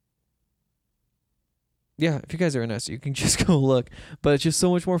 Yeah, if you guys are interested, you can just go look. But it's just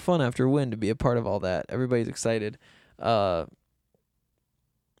so much more fun after a win to be a part of all that. Everybody's excited. What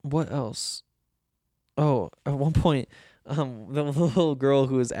else? Oh, at one point, the little girl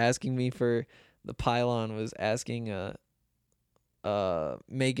who was asking me for the pylon was asking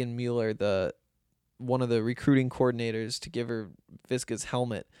Megan Mueller, one of the recruiting coordinators, to give her Visca's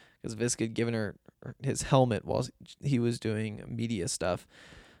helmet because Visca had given her his helmet while he was doing media stuff.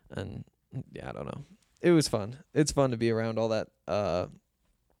 And yeah, I don't know. It was fun. It's fun to be around all that.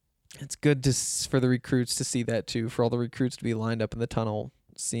 It's good for the recruits to see that too, for all the recruits to be lined up in the tunnel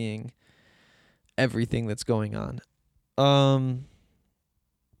seeing everything that's going on.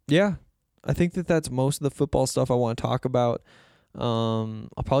 Yeah, I think that's most of the football stuff I want to talk about. I'll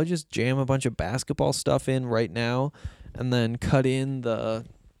probably just jam a bunch of basketball stuff in right now and then cut in the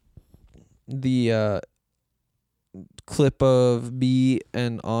clip of me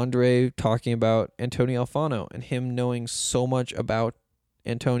and Andre talking about Antonio Alfano and him knowing so much about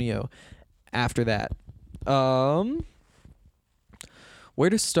Antonio after that. Where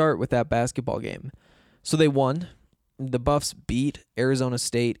to start with that basketball game? So they won. The Buffs beat Arizona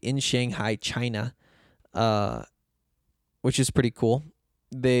State in Shanghai, China, which is pretty cool.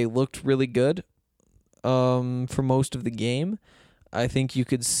 They looked really good for most of the game. I think you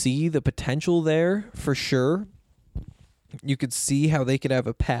could see the potential there for sure. You could see how they could have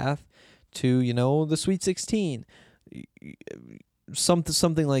a path to, the Sweet 16.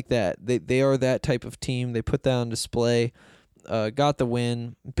 Something like that. They are that type of team. They put that on display. Got the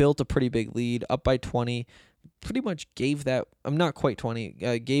win, built a pretty big lead, up by 20. Pretty much gave that, not quite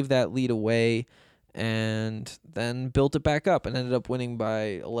 20, gave that lead away and then built it back up and ended up winning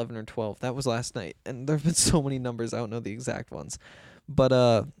by 11 or 12. That was last night. And there have been so many numbers, I don't know the exact ones.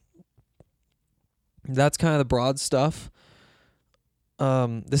 But that's kind of the broad stuff.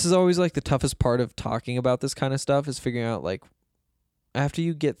 This is always like the toughest part of talking about this kind of stuff is figuring out like after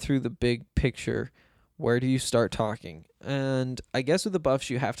you get through the big picture, where do you start talking? And I guess with the Buffs,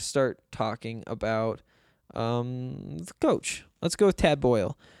 you have to start talking about the coach. Let's go with Tad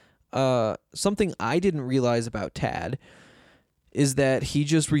Boyle. Something I didn't realize about Tad is that he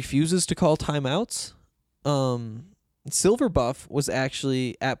just refuses to call timeouts. Silver Buff was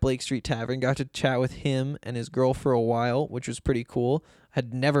actually at Blake Street Tavern, got to chat with him and his girl for a while, which was pretty cool.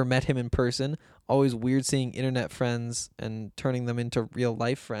 Had never met him in person. Always weird seeing internet friends and turning them into real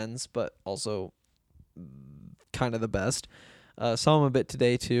life friends, but also kind of the best. Saw him a bit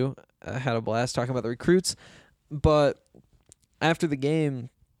today too. Had a blast talking about the recruits. But after the game,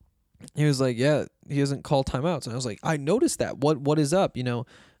 he was like, yeah, he doesn't call timeouts. And I was like, I noticed that. What is up?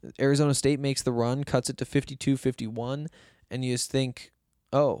 Arizona State makes the run, cuts it to 52-51, and you just think,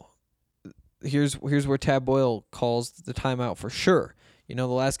 oh, here's where Tad Boyle calls the timeout for sure. The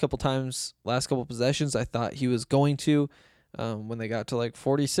last couple possessions, I thought he was going to. when they got to like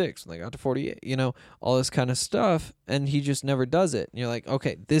 46, when they got to 48, all this kind of stuff, and he just never does it. And you're like,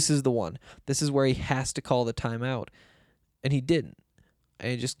 okay, this is the one. This is where he has to call the timeout, and he didn't.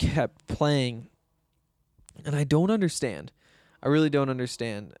 And he just kept playing, and I don't understand. I really don't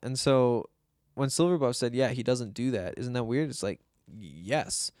understand. And so when Silverbuff said, yeah, he doesn't do that, isn't that weird? It's like,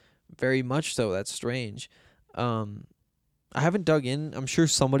 yes, very much so. That's strange. I haven't dug in. I'm sure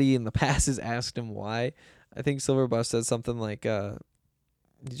somebody in the past has asked him why. I think Silverbuff said something like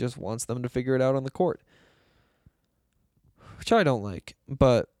he just wants them to figure it out on the court, which I don't like.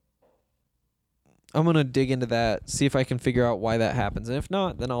 But I'm going to dig into that, see if I can figure out why that happens. And if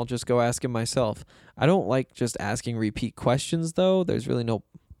not, then I'll just go ask him myself. I don't like just asking repeat questions, though. There's really no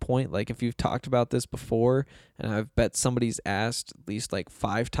point. Like, if you've talked about this before, and I've bet somebody's asked at least like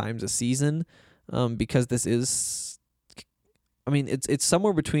 5 times a season, because this is... I mean, it's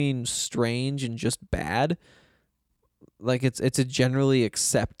somewhere between strange and just bad. Like, it's a generally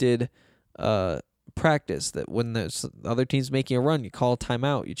accepted practice that when the other team's making a run, you call a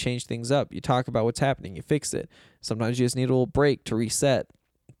timeout, you change things up, you talk about what's happening, you fix it. Sometimes you just need a little break to reset.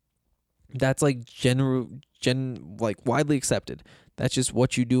 That's like widely accepted. That's just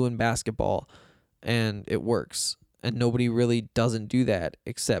what you do in basketball, and it works. And nobody really doesn't do that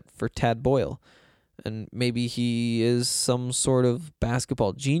except for Tad Boyle. And maybe he is some sort of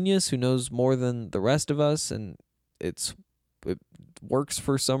basketball genius who knows more than the rest of us, and it works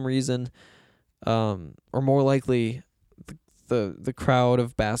for some reason. Or more likely, the crowd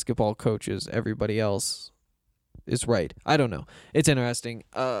of basketball coaches, everybody else, is right. I don't know. It's interesting.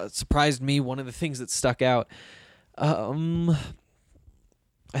 It surprised me. One of the things that stuck out, I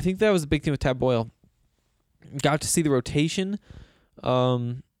think that was the big thing with Tad Boyle. Got to see the rotation.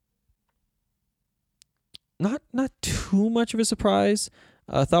 Not too much of a surprise.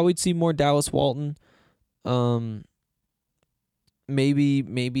 Thought we'd see more Dallas Walton.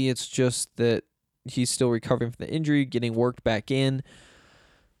 Maybe it's just that he's still recovering from the injury, getting worked back in.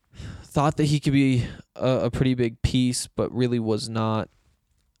 Thought that he could be a pretty big piece, but really was not.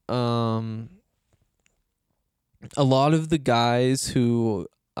 A lot of the guys who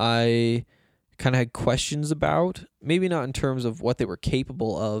I kind of had questions about, maybe not in terms of what they were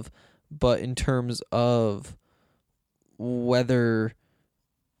capable of, but in terms of whether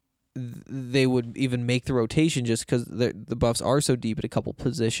they would even make the rotation just because the Buffs are so deep at a couple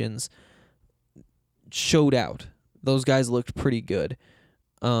positions, showed out. Those guys looked pretty good.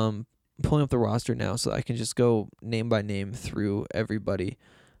 Pulling up the roster now so I can just go name by name through everybody.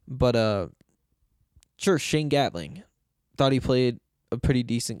 But sure, Shane Gatling. Thought he played a pretty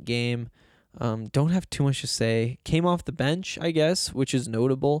decent game. Don't have too much to say. Came off the bench, I guess, which is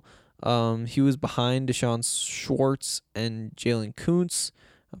notable. He was behind Deshaun Schwartz and Jalen Kuntz.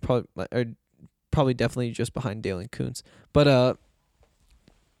 Probably definitely just behind Dalen Kuntz. But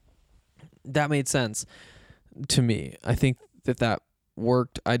that made sense to me. I think that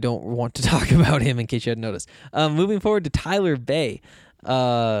worked. I don't want to talk about him in case you hadn't noticed. Moving forward to Tyler Bay.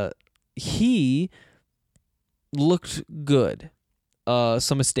 He looked good.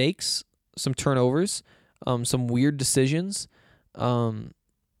 Some mistakes, some turnovers, some weird decisions.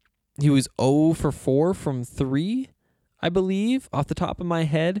 He was 0 for 4 from 3, I believe, off the top of my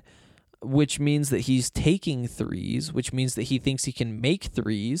head, which means that he's taking threes, which means that he thinks he can make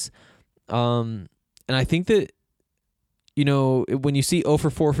threes. And I think that, when you see 0 for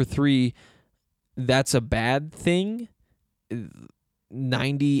 4 for 3, that's a bad thing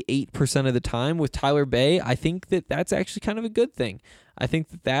 98% of the time. With Tyler Bay, I think that that's actually kind of a good thing. I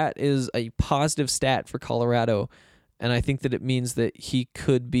think that is a positive stat for Colorado. And I think that it means that he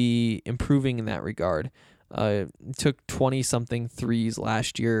could be improving in that regard. Took 20-something threes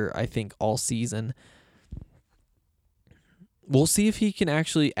last year, I think, all season. We'll see if he can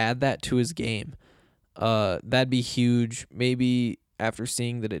actually add that to his game. That'd be huge. Maybe after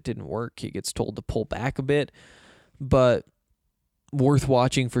seeing that it didn't work, he gets told to pull back a bit. But worth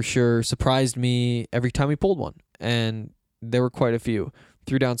watching for sure. Surprised me every time he pulled one. And there were quite a few.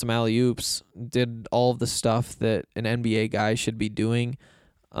 Threw down some alley-oops, did all of the stuff that an NBA guy should be doing.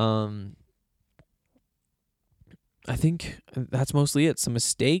 I think that's mostly it. Some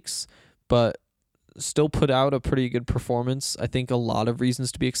mistakes, but still put out a pretty good performance. I think a lot of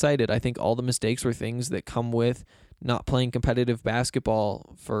reasons to be excited. I think all the mistakes were things that come with not playing competitive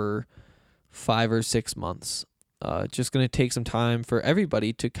basketball for 5 or 6 months. Just going to take some time for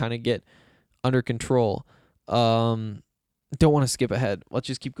everybody to kind of get under control. Don't want to skip ahead. Let's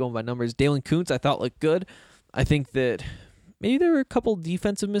just keep going by numbers. Dalen Kuntz, I thought, looked good. I think that maybe there were a couple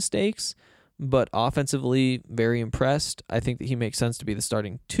defensive mistakes, but offensively, very impressed. I think that he makes sense to be the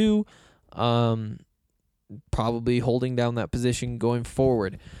starting 2. probably holding down that position going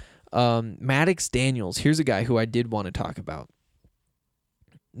forward. Maddox Daniels, here's a guy who I did want to talk about.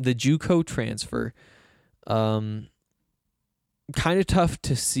 The JUCO transfer. Kind of tough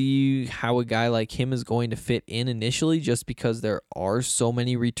to see how a guy like him is going to fit in initially, just because there are so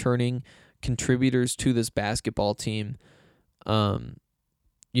many returning contributors to this basketball team. You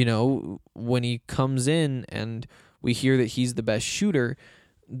know, when he comes in and we hear that he's the best shooter,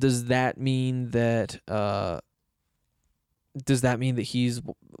 does that mean that he's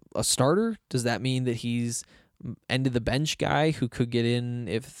a starter? Does that mean that he's end of the bench guy who could get in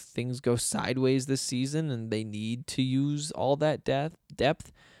if things go sideways this season and they need to use all that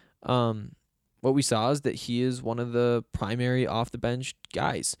depth? What we saw is that he is one of the primary off the bench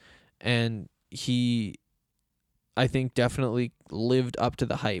guys, and he, I think, definitely lived up to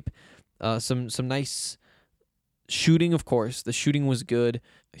the hype. Some nice shooting, of course. The shooting was good.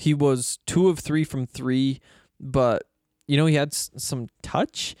 He was 2 of 3 from 3, but you know, he had some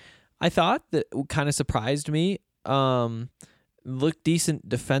touch, I thought, that kind of surprised me. Looked decent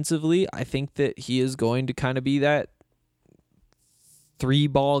defensively. I think that he is going to kind of be that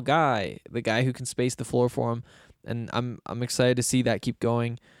 3-ball guy, the guy who can space the floor for him, and I'm excited to see that keep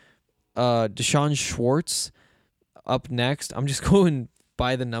going. Deshaun Schwartz up next. I'm just going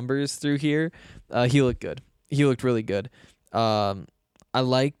by the numbers through here. He looked good. He looked really good. I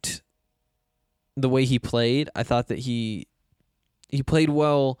liked the way he played. I thought that he played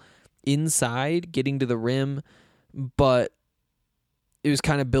well inside, getting to the rim, but it was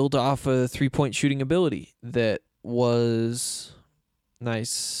kind of built off a 3-point shooting ability that was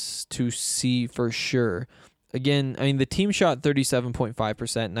nice to see for sure. Again, I mean, the team shot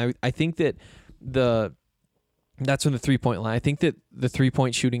 37.5%, and I think that that's from the 3-point line. I think that the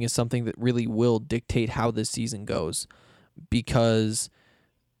 3-point shooting is something that really will dictate how this season goes, because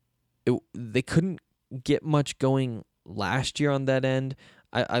they couldn't get much going last year on that end.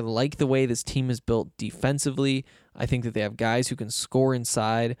 I like the way this team is built defensively. I think that they have guys who can score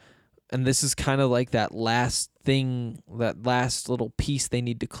inside, and this is kind of like that last thing, that last little piece they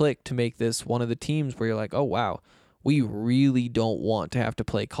need to click to make this one of the teams where you're like, oh wow, we really don't want to have to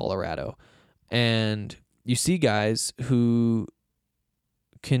play Colorado. And you see guys who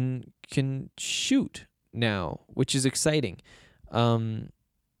can shoot now, which is exciting.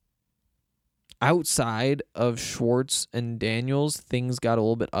 Outside of Schwartz and Daniels, things got a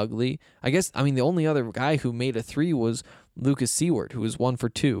little bit ugly. I guess, I mean, the only other guy who made a 3 was Lucas Seward, who was 1 for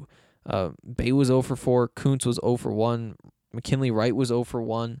 2. Bay was 0 for 4. Kuntz was 0 for 1. McKinley Wright was 0 for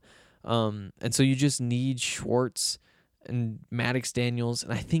 1. And so you just need Schwartz and Maddox Daniels.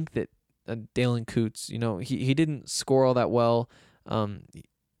 And I think that Dalen Kuntz, you know, he didn't score all that well.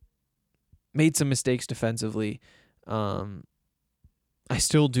 Made some mistakes defensively. I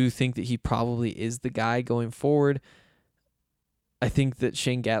still do think that he probably is the guy going forward. I think that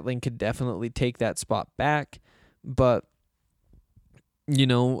Shane Gatling could definitely take that spot back, but you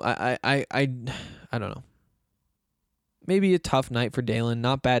know, I don't know. Maybe a tough night for Dalen.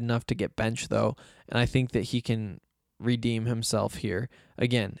 Not bad enough to get benched though, and I think that he can redeem himself here.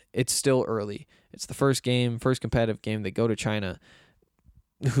 Again, it's still early. It's the first competitive game. They go to China.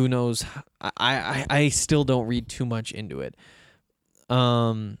 Who knows? I still don't read too much into it.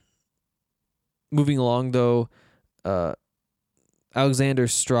 Moving along though, Alexander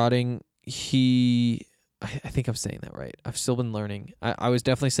Strauding, I think I'm saying that right. I've still been learning. I was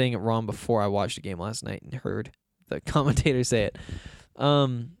definitely saying it wrong before I watched the game last night and heard the commentator say it.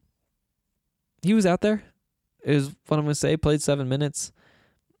 He was out there, is what I'm going to say. Played 7 minutes.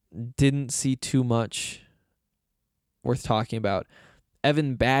 Didn't see too much worth talking about.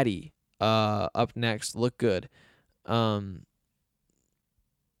 Evan Batty, up next, looked good.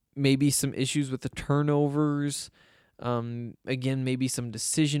 Maybe some issues with the turnovers. Again, maybe some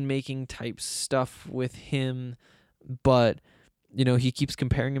decision-making type stuff with him. But, you know, he keeps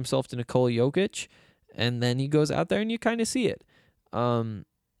comparing himself to Nikola Jokic, and then he goes out there and you kind of see it.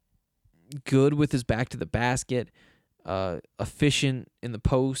 Good with his back to the basket. Efficient in the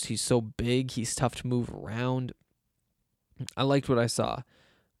post. He's so big. He's tough to move around. I liked what I saw.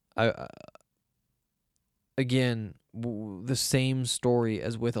 Again, the same story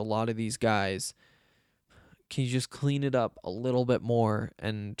as with a lot of these guys. Can you just clean it up a little bit more?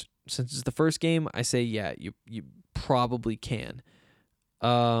 And since it's the first game, I say, yeah, you probably can.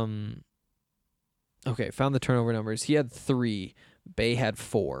 Okay, found the turnover numbers. He had 3. Bay had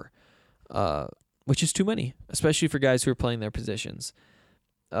 4, which is too many, especially for guys who are playing their positions.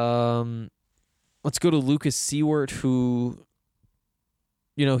 Let's go to Lucas Seward, who,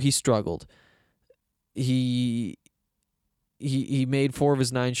 you know, he struggled. He made 4 of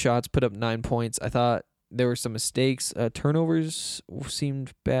his 9 shots, put up 9 points. I thought there were some mistakes. Turnovers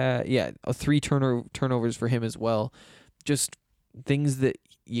seemed bad. Yeah, 3 turnovers for him as well. Just things that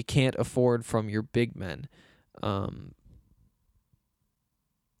you can't afford from your big men.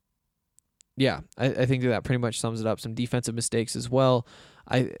 Yeah, I think that pretty much sums it up. Some defensive mistakes as well.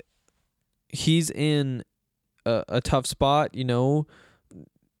 He's in a tough spot, you know.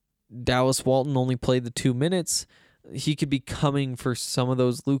 Dallas Walton only played the 2 minutes. He could be coming for some of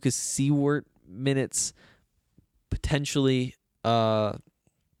those Lucas Seward minutes potentially. We'll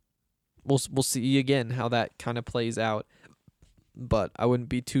see again how that kind of plays out, but I wouldn't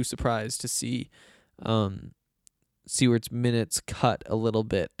be too surprised to see Seward's minutes cut a little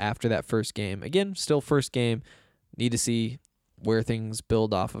bit after that first game. Again, still first game. Need to see where things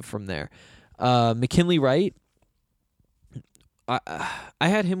build off of from there. McKinley Wright, I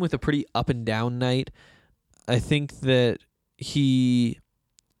had him with a pretty up and down night. I think that he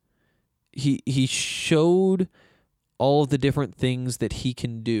showed all of the different things that he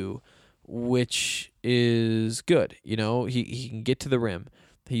can do, which is good. You know, he can get to the rim.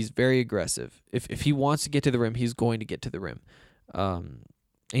 He's very aggressive. If he wants to get to the rim, he's going to get to the rim.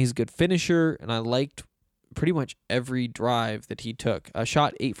 He's a good finisher, and I liked pretty much every drive that he took.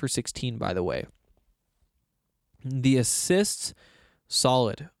 Shot 8 for 16, by the way. The assists,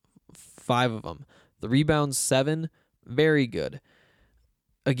 solid, 5 of them. The rebounds, 7, very good.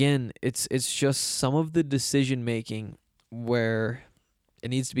 Again, it's just some of the decision making where it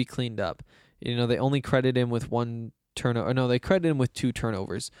needs to be cleaned up. You know, they only credit him with 1 turnover. No, they credit him with 2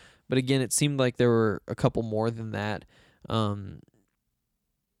 turnovers. But again, it seemed like there were a couple more than that.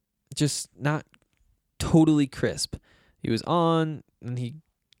 Just not totally crisp. He was on, and he'd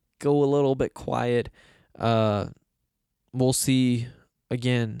go a little bit quiet. We'll see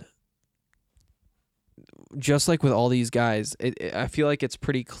again. Just like with all these guys, I feel like it's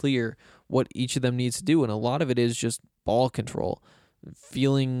pretty clear what each of them needs to do, and a lot of it is just ball control,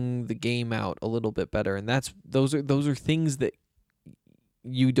 feeling the game out a little bit better, and those are things that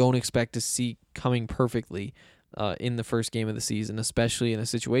you don't expect to see coming perfectly in the first game of the season, especially in a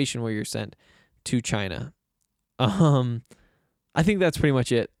situation where you're sent to China. I think that's pretty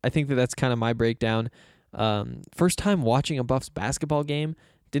much it. I think that's kind of my breakdown. First time watching a Buffs basketball game,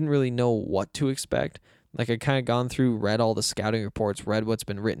 didn't really know what to expect. Like, I kind of gone through, read all the scouting reports, read what's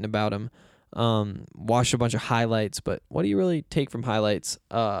been written about him, watched a bunch of highlights, but what do you really take from highlights?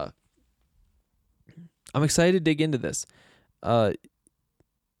 I'm excited to dig into this. I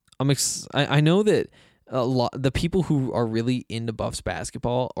know that the people who are really into Buffs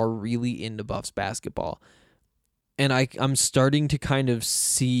basketball are really into Buffs basketball, and I'm starting to kind of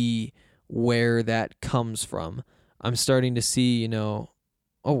see where that comes from. I'm starting to see, you know,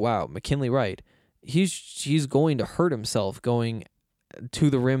 oh wow, McKinley Wright. He's going to hurt himself going to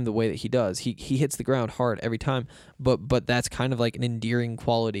the rim the way that he does. He hits the ground hard every time, but that's kind of like an endearing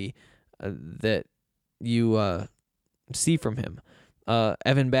quality that you see from him.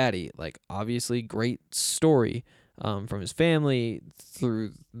 Evan Batty, like, obviously great story from his family,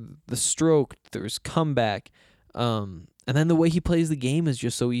 through the stroke, through his comeback, and then the way he plays the game is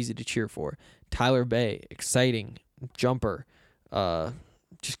just so easy to cheer for. Tyler Bay, exciting jumper,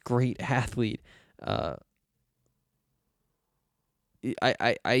 just great athlete.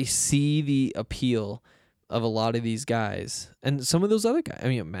 I see the appeal of a lot of these guys, and some of those other guys. I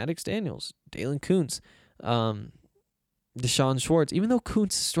mean, Maddox Daniels, Dalen Kuntz, Deshaun Schwartz. Even though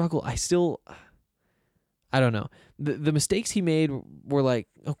Kuntz struggled, I don't know. The mistakes he made were like,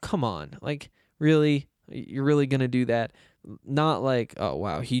 oh, come on, like, really, you're really gonna do that? Not like, oh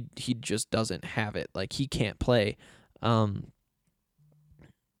wow, he just doesn't have it, like he can't play.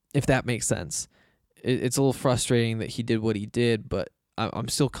 If that makes sense. It's a little frustrating that he did what he did, but I'm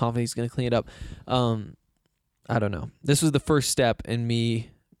still confident he's going to clean it up. I don't know. This was the first step in me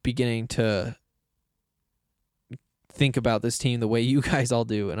beginning to think about this team the way you guys all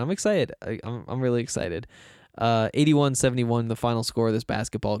do, and I'm excited. I'm really excited. 81-71, the final score of this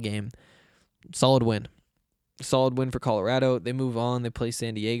basketball game. Solid win. Solid win for Colorado. They move on. They play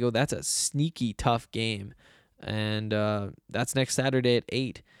San Diego. That's a sneaky tough game, and that's next Saturday at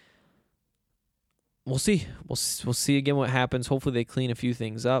 8. We'll see. We'll see again what happens. Hopefully they clean a few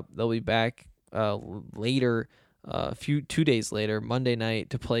things up. They'll be back later, 2 days later, Monday night,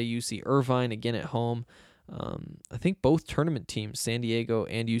 to play UC Irvine again at home. I think both tournament teams, San Diego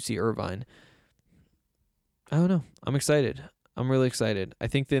and UC Irvine. I don't know. I'm excited. I'm really excited. I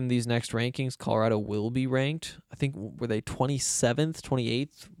think that in these next rankings, Colorado will be ranked. I think, were they 27th,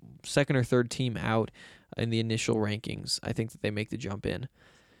 28th, second or third team out in the initial rankings. I think that they make the jump in.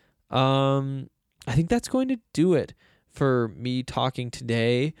 I think that's going to do it for me talking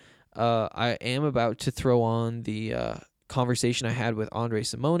today I am about to throw on the conversation I had with Andre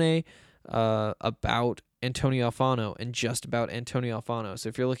Simone about Antonio Alfano and just about Antonio Alfano. So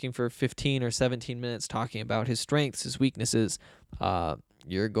if you're looking for 15 or 17 minutes talking about his strengths, his weaknesses,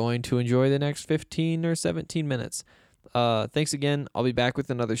 you're going to enjoy the next 15 or 17 minutes. Thanks again. I'll be back with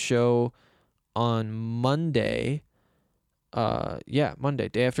another show on Monday. Monday,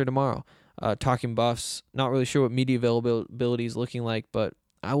 day after tomorrow. Talking Buffs. Not really sure what media availability is looking like, but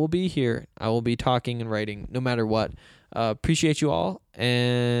I will be here. I will be talking and writing no matter what. Appreciate you all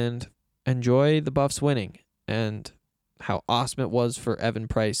and enjoy the Buffs winning and how awesome it was for Evan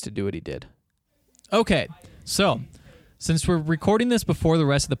Price to do what he did. Okay, so since we're recording this before the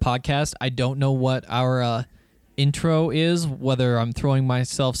rest of the podcast, I don't know what our intro is, whether I'm throwing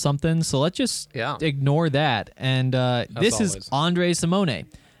myself something. So let's just ignore that. And this always. is Andre Simone.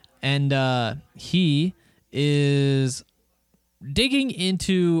 And he is digging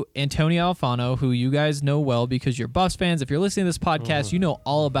into Antonio Alfano, who you guys know well because you're Buffs fans. If you're listening to this podcast, you know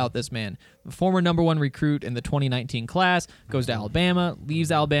all about this man. The former number one recruit in the 2019 class, goes to Alabama,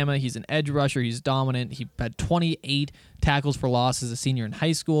 leaves Alabama. He's an edge rusher. He's dominant. He had 28 tackles for loss as a senior in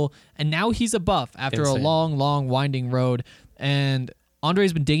high school. And now he's a Buff after a long, long, winding road. And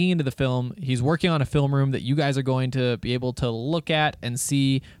Andre's been digging into the film. He's working on a film room that you guys are going to be able to look at and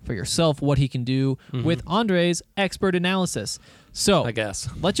see for yourself what he can do with Andre's expert analysis. So, I guess.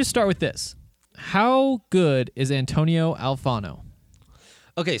 Let's just start with this. How good is Antonio Alfano?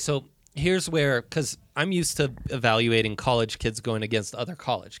 Okay, so here's where, because I'm used to evaluating college kids going against other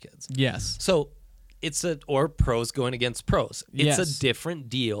college kids. Yes. So or pros going against pros. It's Yes. a different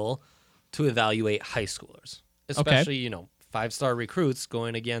deal to evaluate high schoolers, especially, 5-star recruits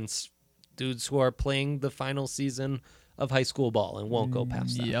going against dudes who are playing the final season of high school ball and won't go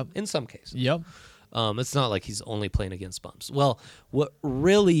past that. Yep. In some cases. Yep. It's not like he's only playing against bums. Well, what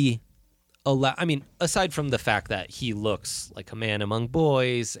really aside from the fact that he looks like a man among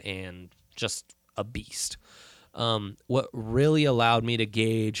boys and just a beast, what really allowed me to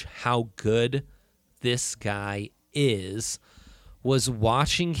gauge how good this guy is was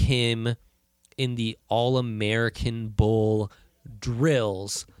watching him in the All-American Bowl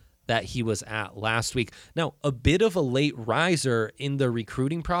drills that he was at last week. Now, a bit of a late riser in the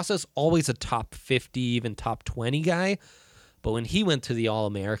recruiting process, always a top 50, even top 20 guy. But when he went to the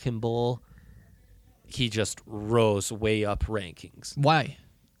All-American Bowl, he just rose way up rankings. Why?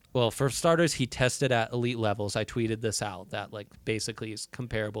 Well, for starters, he tested at elite levels. I tweeted this out, that basically is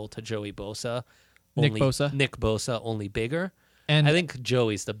comparable to Joey Bosa. Nick Bosa? Nick Bosa, only bigger. And I think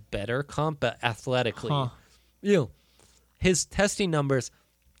Joey's the better comp, but athletically, his testing numbers,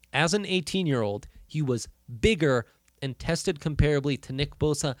 as an 18-year-old, he was bigger and tested comparably to Nick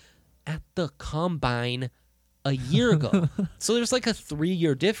Bosa at the combine a year ago. So there's like a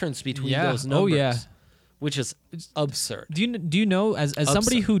 3-year difference between those numbers. Which is absurd. Do you know, as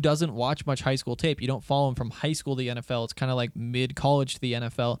somebody who doesn't watch much high school tape, you don't follow him from high school to the NFL, it's kind of like mid-college to the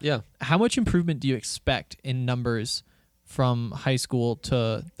NFL. Yeah. How much improvement do you expect in numbers from high school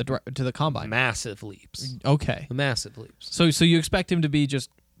to the combine? Massive leaps. Okay. Massive leaps. So you expect him to be just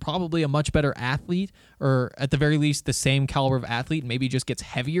probably a much better athlete, or at the very least the same caliber of athlete, maybe just gets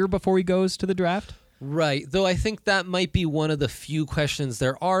heavier before he goes to the draft? Right. Though I think that might be one of the few questions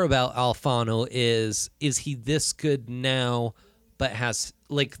there are about Alfano is he this good now, but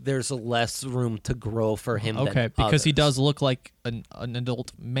there's less room to grow for him than because others. he does look like an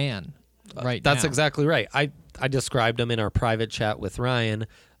adult man right That's now. exactly right. I described him in our private chat with Ryan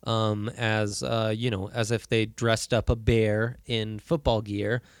as if they dressed up a bear in football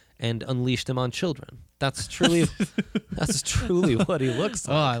gear and unleashed him on children. That's truly what he looks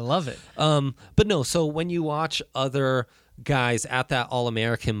like. Oh, I love it. But no, so when you watch other guys at that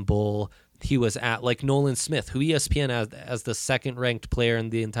All-American Bowl, he was at, like Nolan Smith, who ESPN as the second-ranked player in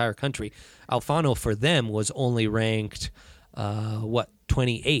the entire country. Alfano, for them, was only ranked,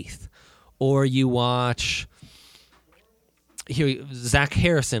 28th. Or you watch Zach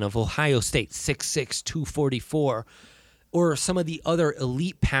Harrison of Ohio State, 6'6", 244. Or some of the other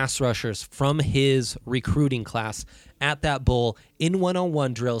elite pass rushers from his recruiting class at that bowl in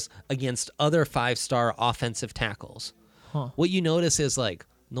one-on-one drills against other 5-star offensive tackles. What you notice is,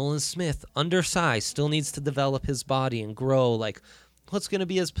 Nolan Smith, undersized, still needs to develop his body and grow. What's going to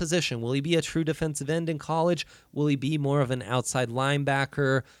be his position? Will he be a true defensive end in college? Will he be more of an outside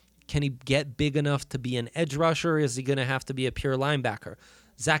linebacker? Can he get big enough to be an edge rusher, or is he going to have to be a pure linebacker?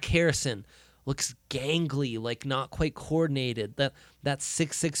 Zach Harrison looks gangly, not quite coordinated. That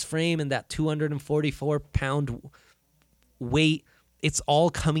 6'6" frame and that 244-pound weight, it's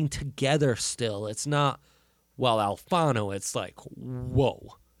all coming together still. It's not, Alfano, it's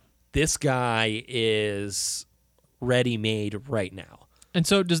whoa. this guy is ready-made right now. And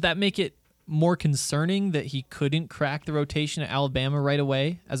so does that make it more concerning that he couldn't crack the rotation at Alabama right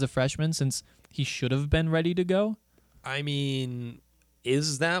away as a freshman since he should have been ready to go? I mean,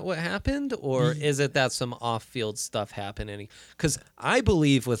 is that what happened, or is it that some off-field stuff happened? Because I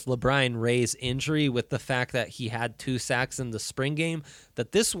believe with LeBron Ray's injury, with the fact that he had 2 sacks in the spring game,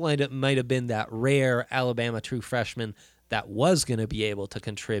 that this might have been that rare Alabama true freshman that was going to be able to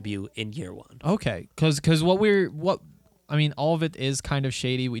contribute in year 1. Okay, because all of it is kind of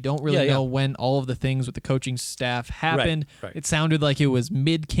shady. We don't really know when all of the things with the coaching staff happened. Right. It sounded like it was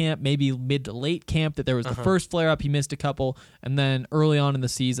mid-camp, maybe mid to late camp, that there was the first flare-up. He missed a couple, and then early on in the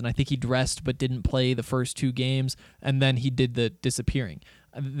season, I think he dressed but didn't play the first 2 games, and then he did the disappearing.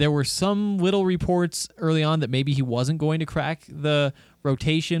 There were some little reports early on that maybe he wasn't going to crack the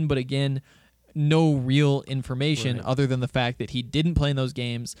rotation, but again, no real information other than the fact that he didn't play in those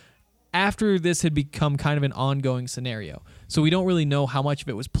games after this had become kind of an ongoing scenario. So we don't really know how much of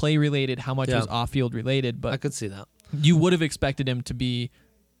it was play related, how much was off-field related, but I could see that. You would have expected him to be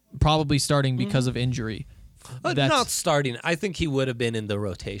probably starting because of injury. Not starting. I think he would have been in the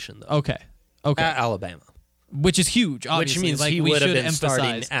rotation, though. Okay. At Alabama. Which is huge, obviously. Which means like, he we would have should been starting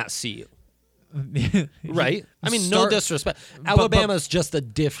emphasize. at CU. Right? I mean, no Start- disrespect. Alabama's just a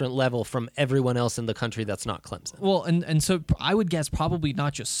different level from everyone else in the country that's not Clemson. Well, and so I would guess probably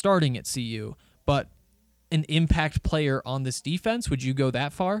not just starting at CU, but an impact player on this defense. Would you go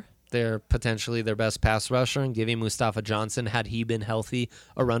that far? They're potentially their best pass rusher, and giving Mustafa Johnson, had he been healthy,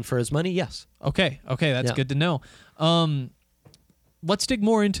 a run for his money, yes. Okay, that's good to know. Let's dig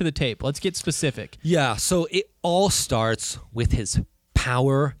more into the tape. Let's get specific. Yeah, so it all starts with his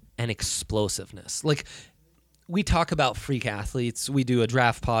power and explosiveness. Like, we talk about freak athletes. We do a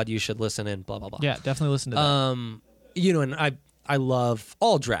draft pod. You should listen in, blah, blah, blah. Yeah, definitely listen to that. And I love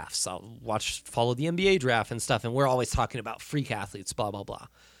all drafts. I'll follow the NBA draft and stuff, and we're always talking about freak athletes, blah, blah, blah.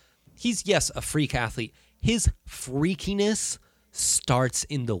 He's, yes, a freak athlete. His freakiness starts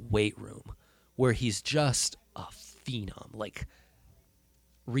in the weight room, where he's just a phenom, like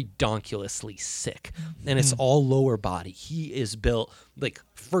redonkulously sick. And it's all lower body. He is built, like,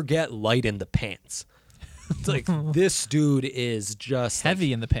 forget light in the pants. It's like, this dude is just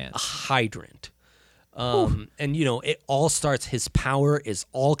heavy in the pants. A hydrant. And, it all starts, his power is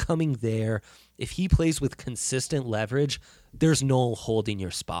all coming there. If he plays with consistent leverage, there's no holding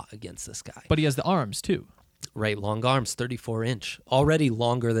your spot against this guy. But he has the arms, too. Right, long arms, 34-inch. Already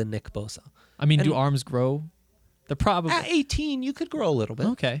longer than Nick Bosa. I mean, do arms grow? They're probably... At 18, you could grow a little bit.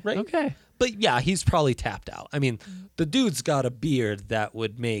 Okay, right? okay. But yeah, he's probably tapped out. I mean, the dude's got a beard that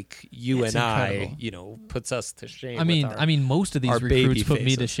would make you It's and incredible. puts us to shame. I mean, most of these our recruits baby put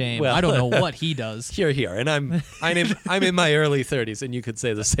me to faces. shame. Well, I don't know what he does. Here, and I'm in my early 30s, and you could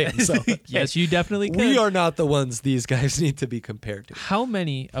say the same. So Yes, you definitely could. we are not the ones these guys need to be compared to. How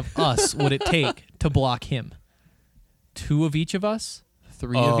many of us would it take to block him? 2 of each of us?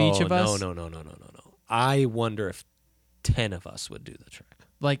 3 of each of us? No. I wonder if 10 of us would do the trick.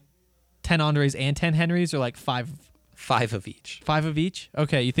 Like 10 Andres and 10 Henrys, or like 5? 5 of each. 5 of each?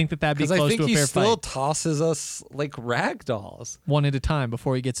 Okay, you think that'd be Because close I think to a he fair still fight? tosses us like rag dolls. One at a time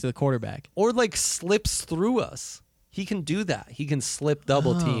before he gets to the quarterback. Or like slips through us. He can do that. He can slip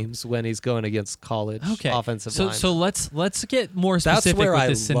double teams when he's going against college offensive line. So let's get more That's specific where with I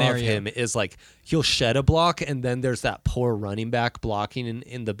this love scenario. him, is like he'll shed a block, and then there's that poor running back blocking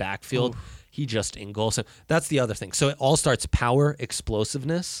in the backfield. He just engulfs him. That's the other thing. So it all starts power,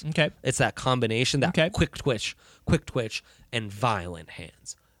 explosiveness. Okay. It's that combination, that Okay. quick twitch, and violent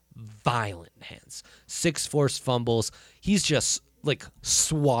hands. 6 forced fumbles. He's just like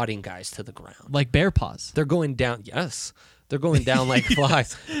swatting guys to the ground. Like bear paws. They're going down. Yes. They're going down like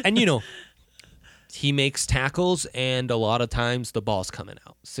flies. And, he makes tackles, and a lot of times the ball's coming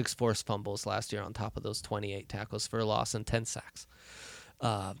out. 6 forced fumbles last year on top of those 28 tackles for a loss and 10 sacks.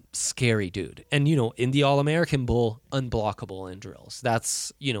 Scary dude. And, in the All-American Bowl, unblockable in drills.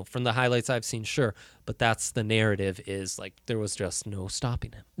 That's, from the highlights I've seen, sure. But that's the narrative, is like there was just no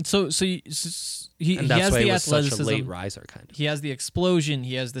stopping him. So he And that's has why the he was such a athleticism. late riser, kind of. He has the explosion.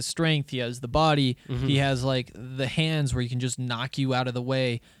 He has the strength. He has the body. He has like the hands where he can just knock you out of the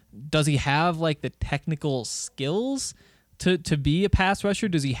way. Does he have like the technical skills to be a pass rusher?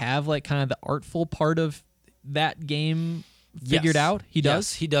 Does he have like kind of the artful part of that game figured out? He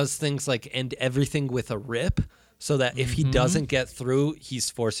does? Yes, he does things like end everything with a rip, so that if he doesn't get through, he's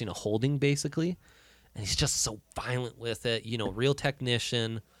forcing a holding, basically. And he's just so violent with it, real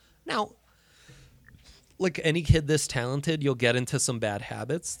technician. Now, like any kid this talented, you'll get into some bad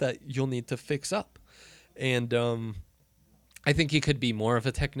habits that you'll need to fix up. And I think he could be more of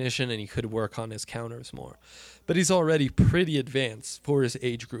a technician and he could work on his counters more. But he's already pretty advanced for his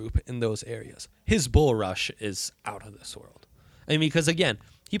age group in those areas. His bull rush is out of this world. I mean, because again,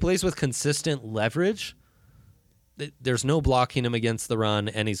 he plays with consistent leverage. There's no blocking him against the run,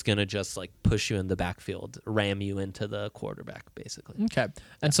 and he's going to just like push you in the backfield, ram you into the quarterback, basically. Okay.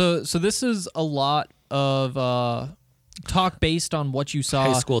 And so this is a lot of talk based on what you saw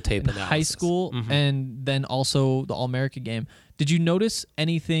High school tape in analysis. high school, and then also the All-America game. Did you notice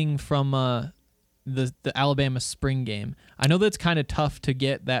anything from the Alabama spring game? I know that's kind of tough to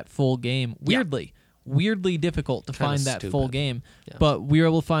get that full game. Weirdly difficult to Kinda find that stupid. full game. Yeah. But we were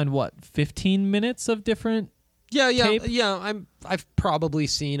able to find, 15 minutes of different tape? Yeah. I've probably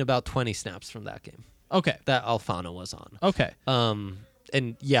seen about 20 snaps from that game Okay. that Alfano was on. Okay. And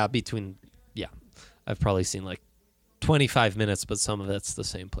I've probably seen like 25 minutes, but some of it's the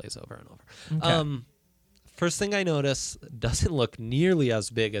same plays over and over. Okay. First thing I notice, doesn't look nearly as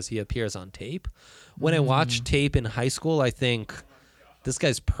big as he appears on tape. When I watch tape in high school, I think this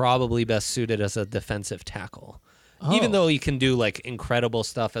guy's probably best suited as a defensive tackle. Even though he can do like incredible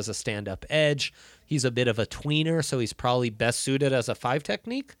stuff as a stand-up edge, he's a bit of a tweener, so he's probably best suited as a 5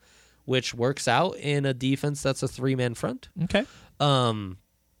 technique, which works out in a defense that's a 3-man front. Okay.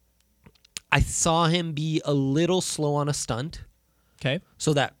 I saw him be a little slow on a stunt. Okay.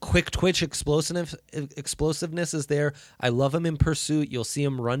 So that quick twitch explosiveness is there. I love him in pursuit. You'll see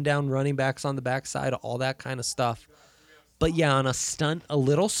him run down running backs on the backside, all that kind of stuff. But yeah, on a stunt, a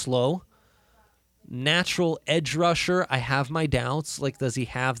little slow. Natural edge rusher, I have my doubts. Like, does he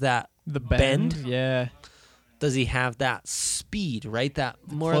have that The bend? Yeah. Does he have that speed, right? That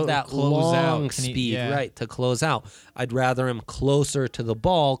more Clo- of that close out. long Can he- speed, yeah. right, to close out. I'd rather him closer to the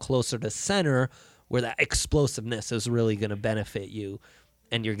ball, closer to center, where that explosiveness is really going to benefit you,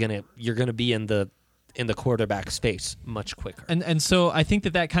 and you're gonna be in the quarterback's face much quicker. And so I think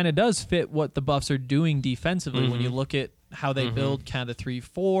that kind of does fit what the Buffs are doing defensively when you look at how they build kind of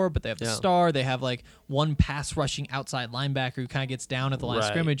 3-4, but they have the star. They have like one pass rushing outside linebacker who kind of gets down at the line of Right.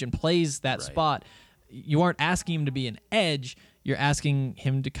 scrimmage and plays that spot. You aren't asking him to be an edge. You're asking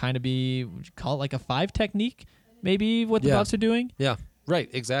him to kind of be, would you call it like a 5 technique, maybe what the Yeah. Buffs are doing? Yeah, right,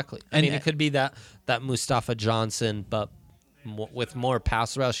 exactly. I And- mean, it could be that Mustafa Johnson, but with more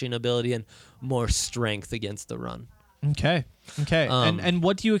pass rushing ability and more strength against the run. Okay. And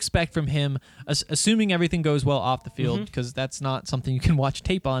what do you expect from him, assuming everything goes well off the field, because that's not something you can watch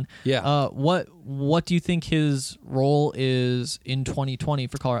tape on. Yeah. What do you think his role is in 2020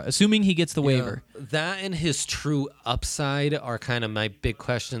 for Colorado, assuming he gets the waiver? That and his true upside are kind of my big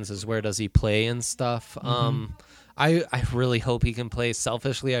questions, is where does he play and stuff. I really hope he can play.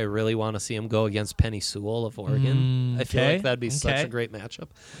 Selfishly, I really want to see him go against Penny Sewell of Oregon. I feel okay, like that'd be such okay. a great matchup.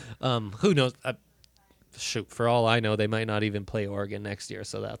 Who knows? Shoot, for all I know, they might not even play Oregon next year,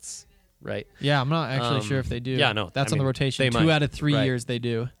 so that's right. Yeah, I'm not actually sure if they do. yeah, no, That's I on the mean, rotation. they 2 might. out of 3 Right. years they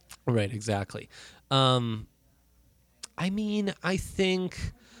do. Right, exactly. I mean, I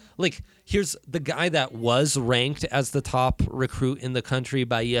think, like, here's the guy that was ranked as the top recruit in the country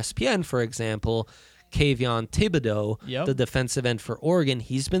by ESPN, for example, Kayvon Thibodeau, Yep. the defensive end for Oregon.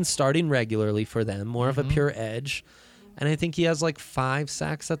 He's been starting regularly for them, more of a pure edge. And I think he has like 5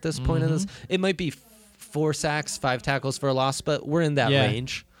 sacks at this point. In this, it might be 4 sacks, 5 tackles for a loss, but we're in that Yeah.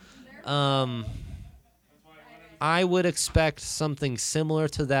 range. I would expect something similar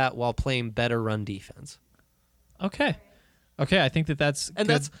to that while playing better run defense. Okay, I think that's And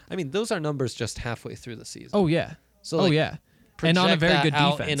good. that's, I mean, those are numbers just halfway through the season. Oh yeah. So, oh like, yeah. And on a Project very that good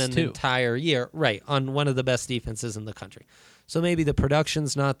out defense in an too. entire year, right? On one of the best defenses in the country. So maybe the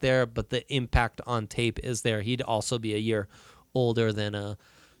production's not there, but the impact on tape is there. He'd also be a year older than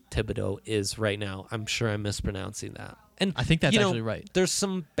Thibodeau is right now. I'm sure I'm mispronouncing that. And I think that's you know, actually right. There's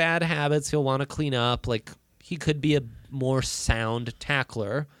some bad habits he'll want to clean up. Like, he could be a more sound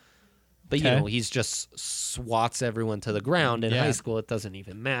tackler, but you Okay. know, he's just swats everyone to the ground. In Yeah. high school, it doesn't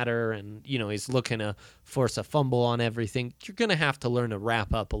even matter. And you know, he's looking to force a fumble on everything. You're gonna have to learn to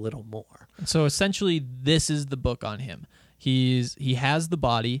wrap up a little more. So essentially, this is the book on him. He has the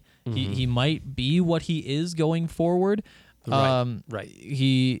body. He might be what he is going forward. Right.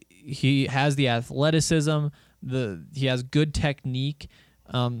 He has the athleticism. He has good technique.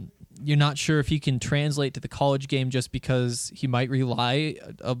 You're not sure if he can translate to the college game just because he might rely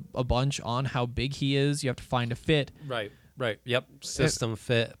a bunch on how big he is. You have to find a fit. Right. Yep. System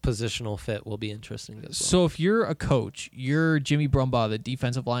fit, positional fit will be interesting as well. So if you're a coach, you're Jimmy Brumbaugh, the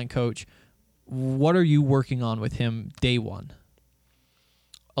defensive line coach, what are you working on with him day one?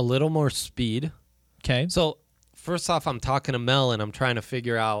 A little more speed. Okay. So first off, I'm talking to Mel and I'm trying to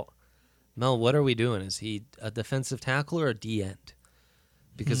figure out Mel, what are we doing? Is he a defensive tackle or a D end?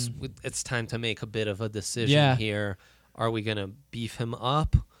 Because it's time to make a bit of a decision here. Are we going to beef him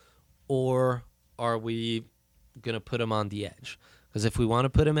up, or are we going to put him on the edge? Because if we want to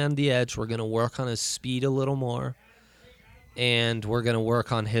put him on the edge, we're going to work on his speed a little more, and we're going to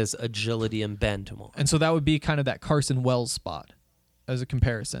work on his agility and bend more. And so that would be kind of that Carson Wells spot as a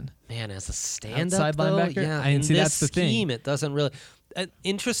comparison. Man, as a stand-up, outside linebacker? yeah, I didn't see that's the thing. scheme, it doesn't really... An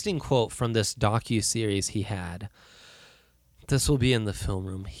interesting quote from this docu-series he had. This will be in the film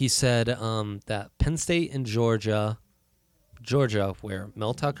room. He said that Penn State and Georgia, where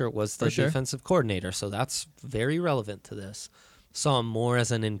Mel Tucker was the defensive coordinator, so that's very relevant to this, saw him more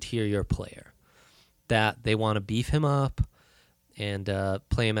as an interior player, that they want to beef him up and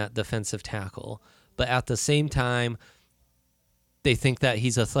play him at defensive tackle. But at the same time, they think that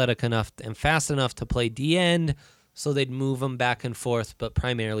he's athletic enough and fast enough to play D-end, so they'd move him back and forth, but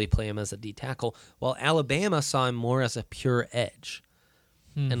primarily play him as a D tackle, while Alabama saw him more as a pure edge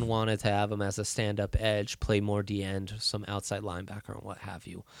and wanted to have him as a stand-up edge, play more D-end, some outside linebacker and what have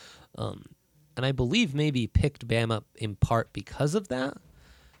you. And I believe maybe picked Bama in part because of that,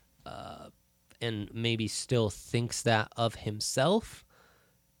 and maybe still thinks that of himself,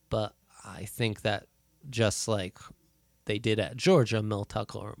 but I think that just like they did at Georgia, Mel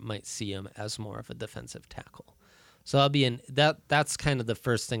Tucker might see him as more of a defensive tackle. So I'll be that's kind of the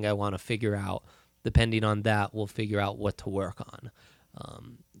first thing I want to figure out. Depending on that, we'll figure out what to work on.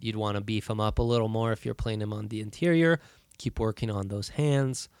 You'd want to beef him up a little more if you're playing him on the interior. Keep working on those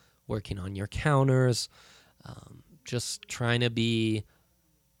hands, working on your counters, just trying to be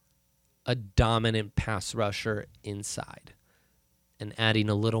a dominant pass rusher inside and adding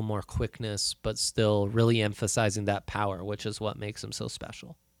a little more quickness, but still really emphasizing that power, which is what makes him so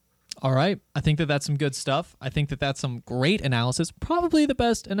special. All right. I think that that's some good stuff. I think that that's some great analysis, probably the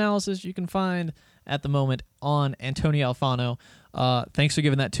best analysis you can find at the moment on Antonio Alfano. Thanks for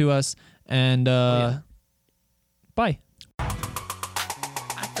giving that to us, and bye.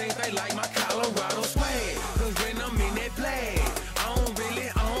 I think they like my Colorado swag, 'cause when I'm in that flag, I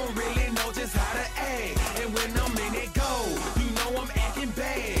don't really know just how to act. And when I'm in that goal, you know I'm acting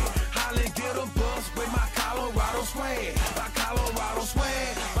bad. Holla, get a bus with my Colorado swag. My Colorado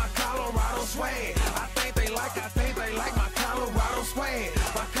swag, my Colorado swag. I think they like my Colorado swag.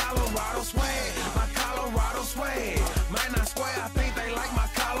 My Colorado swag, my Colorado swag. Man, I swear, I think they like my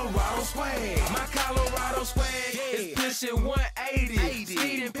Colorado swag. My Colorado swag is pushing 180.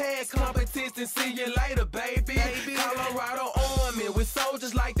 Speeding past competition, see you later, baby. Colorado Army with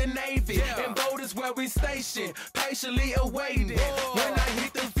soldiers like the Navy. And boat is where we station, patiently awaiting. When I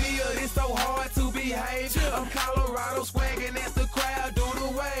hit the field, it's so hard to behave. I'm Colorado swagging as the crowd do the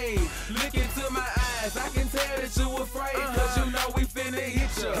wave. Look into my eyes, I can tell that you afraid. 'Cause you know we finna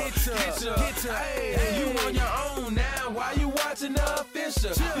hit ya. Hey, you on your own now, why you watching the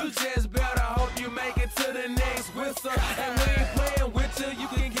official? You just better hope you make it to the next whistle. And we ain't playing with you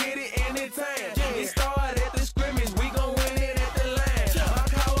can get it anytime. It started at the scrimmage, we gon' win it at the line. My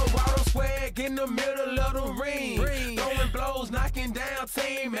Colorado swag in the middle of the ring. Throwing blows, knocking down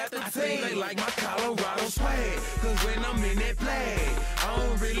team after team. I think they like my Colorado swag, 'cause when I'm in that flag, I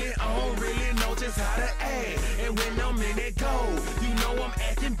don't really know just how to act. And when I'm in that goal, you know I'm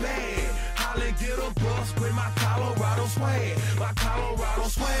acting bad. Holla, get a bus with my Colorado swag. My Colorado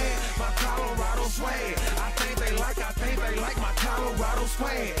swag, my Colorado swag. I think they like my Colorado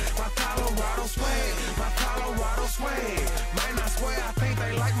swag. My Colorado swag, my Colorado swag. Man, I swear, I think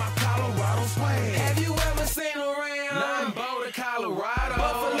they like my Colorado swag. Have you ever seen around? Nothing Boulder, Colorado.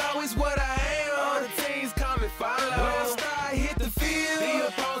 Buffalo is what I am. All the teams come and follow. When I start hit the field, the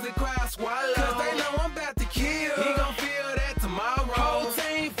opposing crowd swallow. 'Cause they know I'm about to kill. He gon' feel that tomorrow. Whole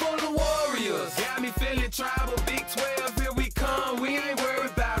team full of warriors. Got me feeling tribal. Big 12, here we come. We ain't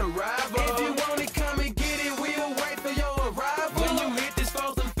worried about a rival. If you want it, come and get it. We'll wait for your arrival. When you hit this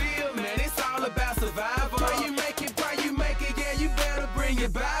frozen field, man, it's all about survival. Why you make it, yeah, you better bring your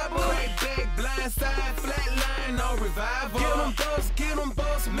Bible. Crack back, blind side, flat line, no revival. Get them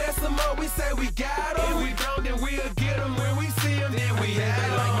busts, mess them up, we say we got them. If we don't, then we'll get them. When we see them, then we have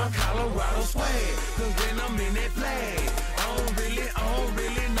them. They like my Colorado swag, 'cause when I'm in that flag, I don't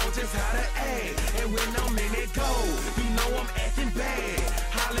really know just how to act. And when I'm in that goal, you know I'm acting bad.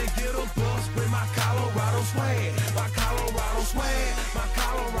 Holla, get a bus with my Colorado swag. My Colorado swag, my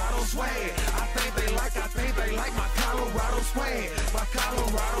Colorado swag. I think they like my Colorado swag. My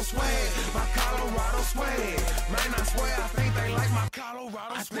Colorado swag, my Colorado swag. Man, I swear, I think they like my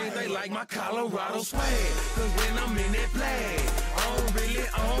Colorado swag. I think they like my Colorado swag, 'cause when I'm in that flag, I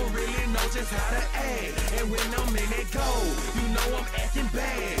don't really know just how to act. And when I'm in that goal, you know I'm acting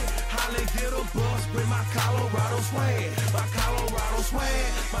bad. smile and get a bus with my Colorado swag. My Colorado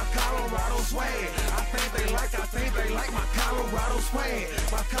swag, my Colorado swag. I think they like my Colorado swag.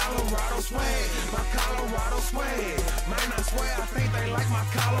 My Colorado swag, my Colorado swag. Man, I swear I think they like my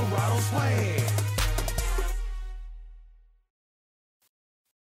Colorado swag.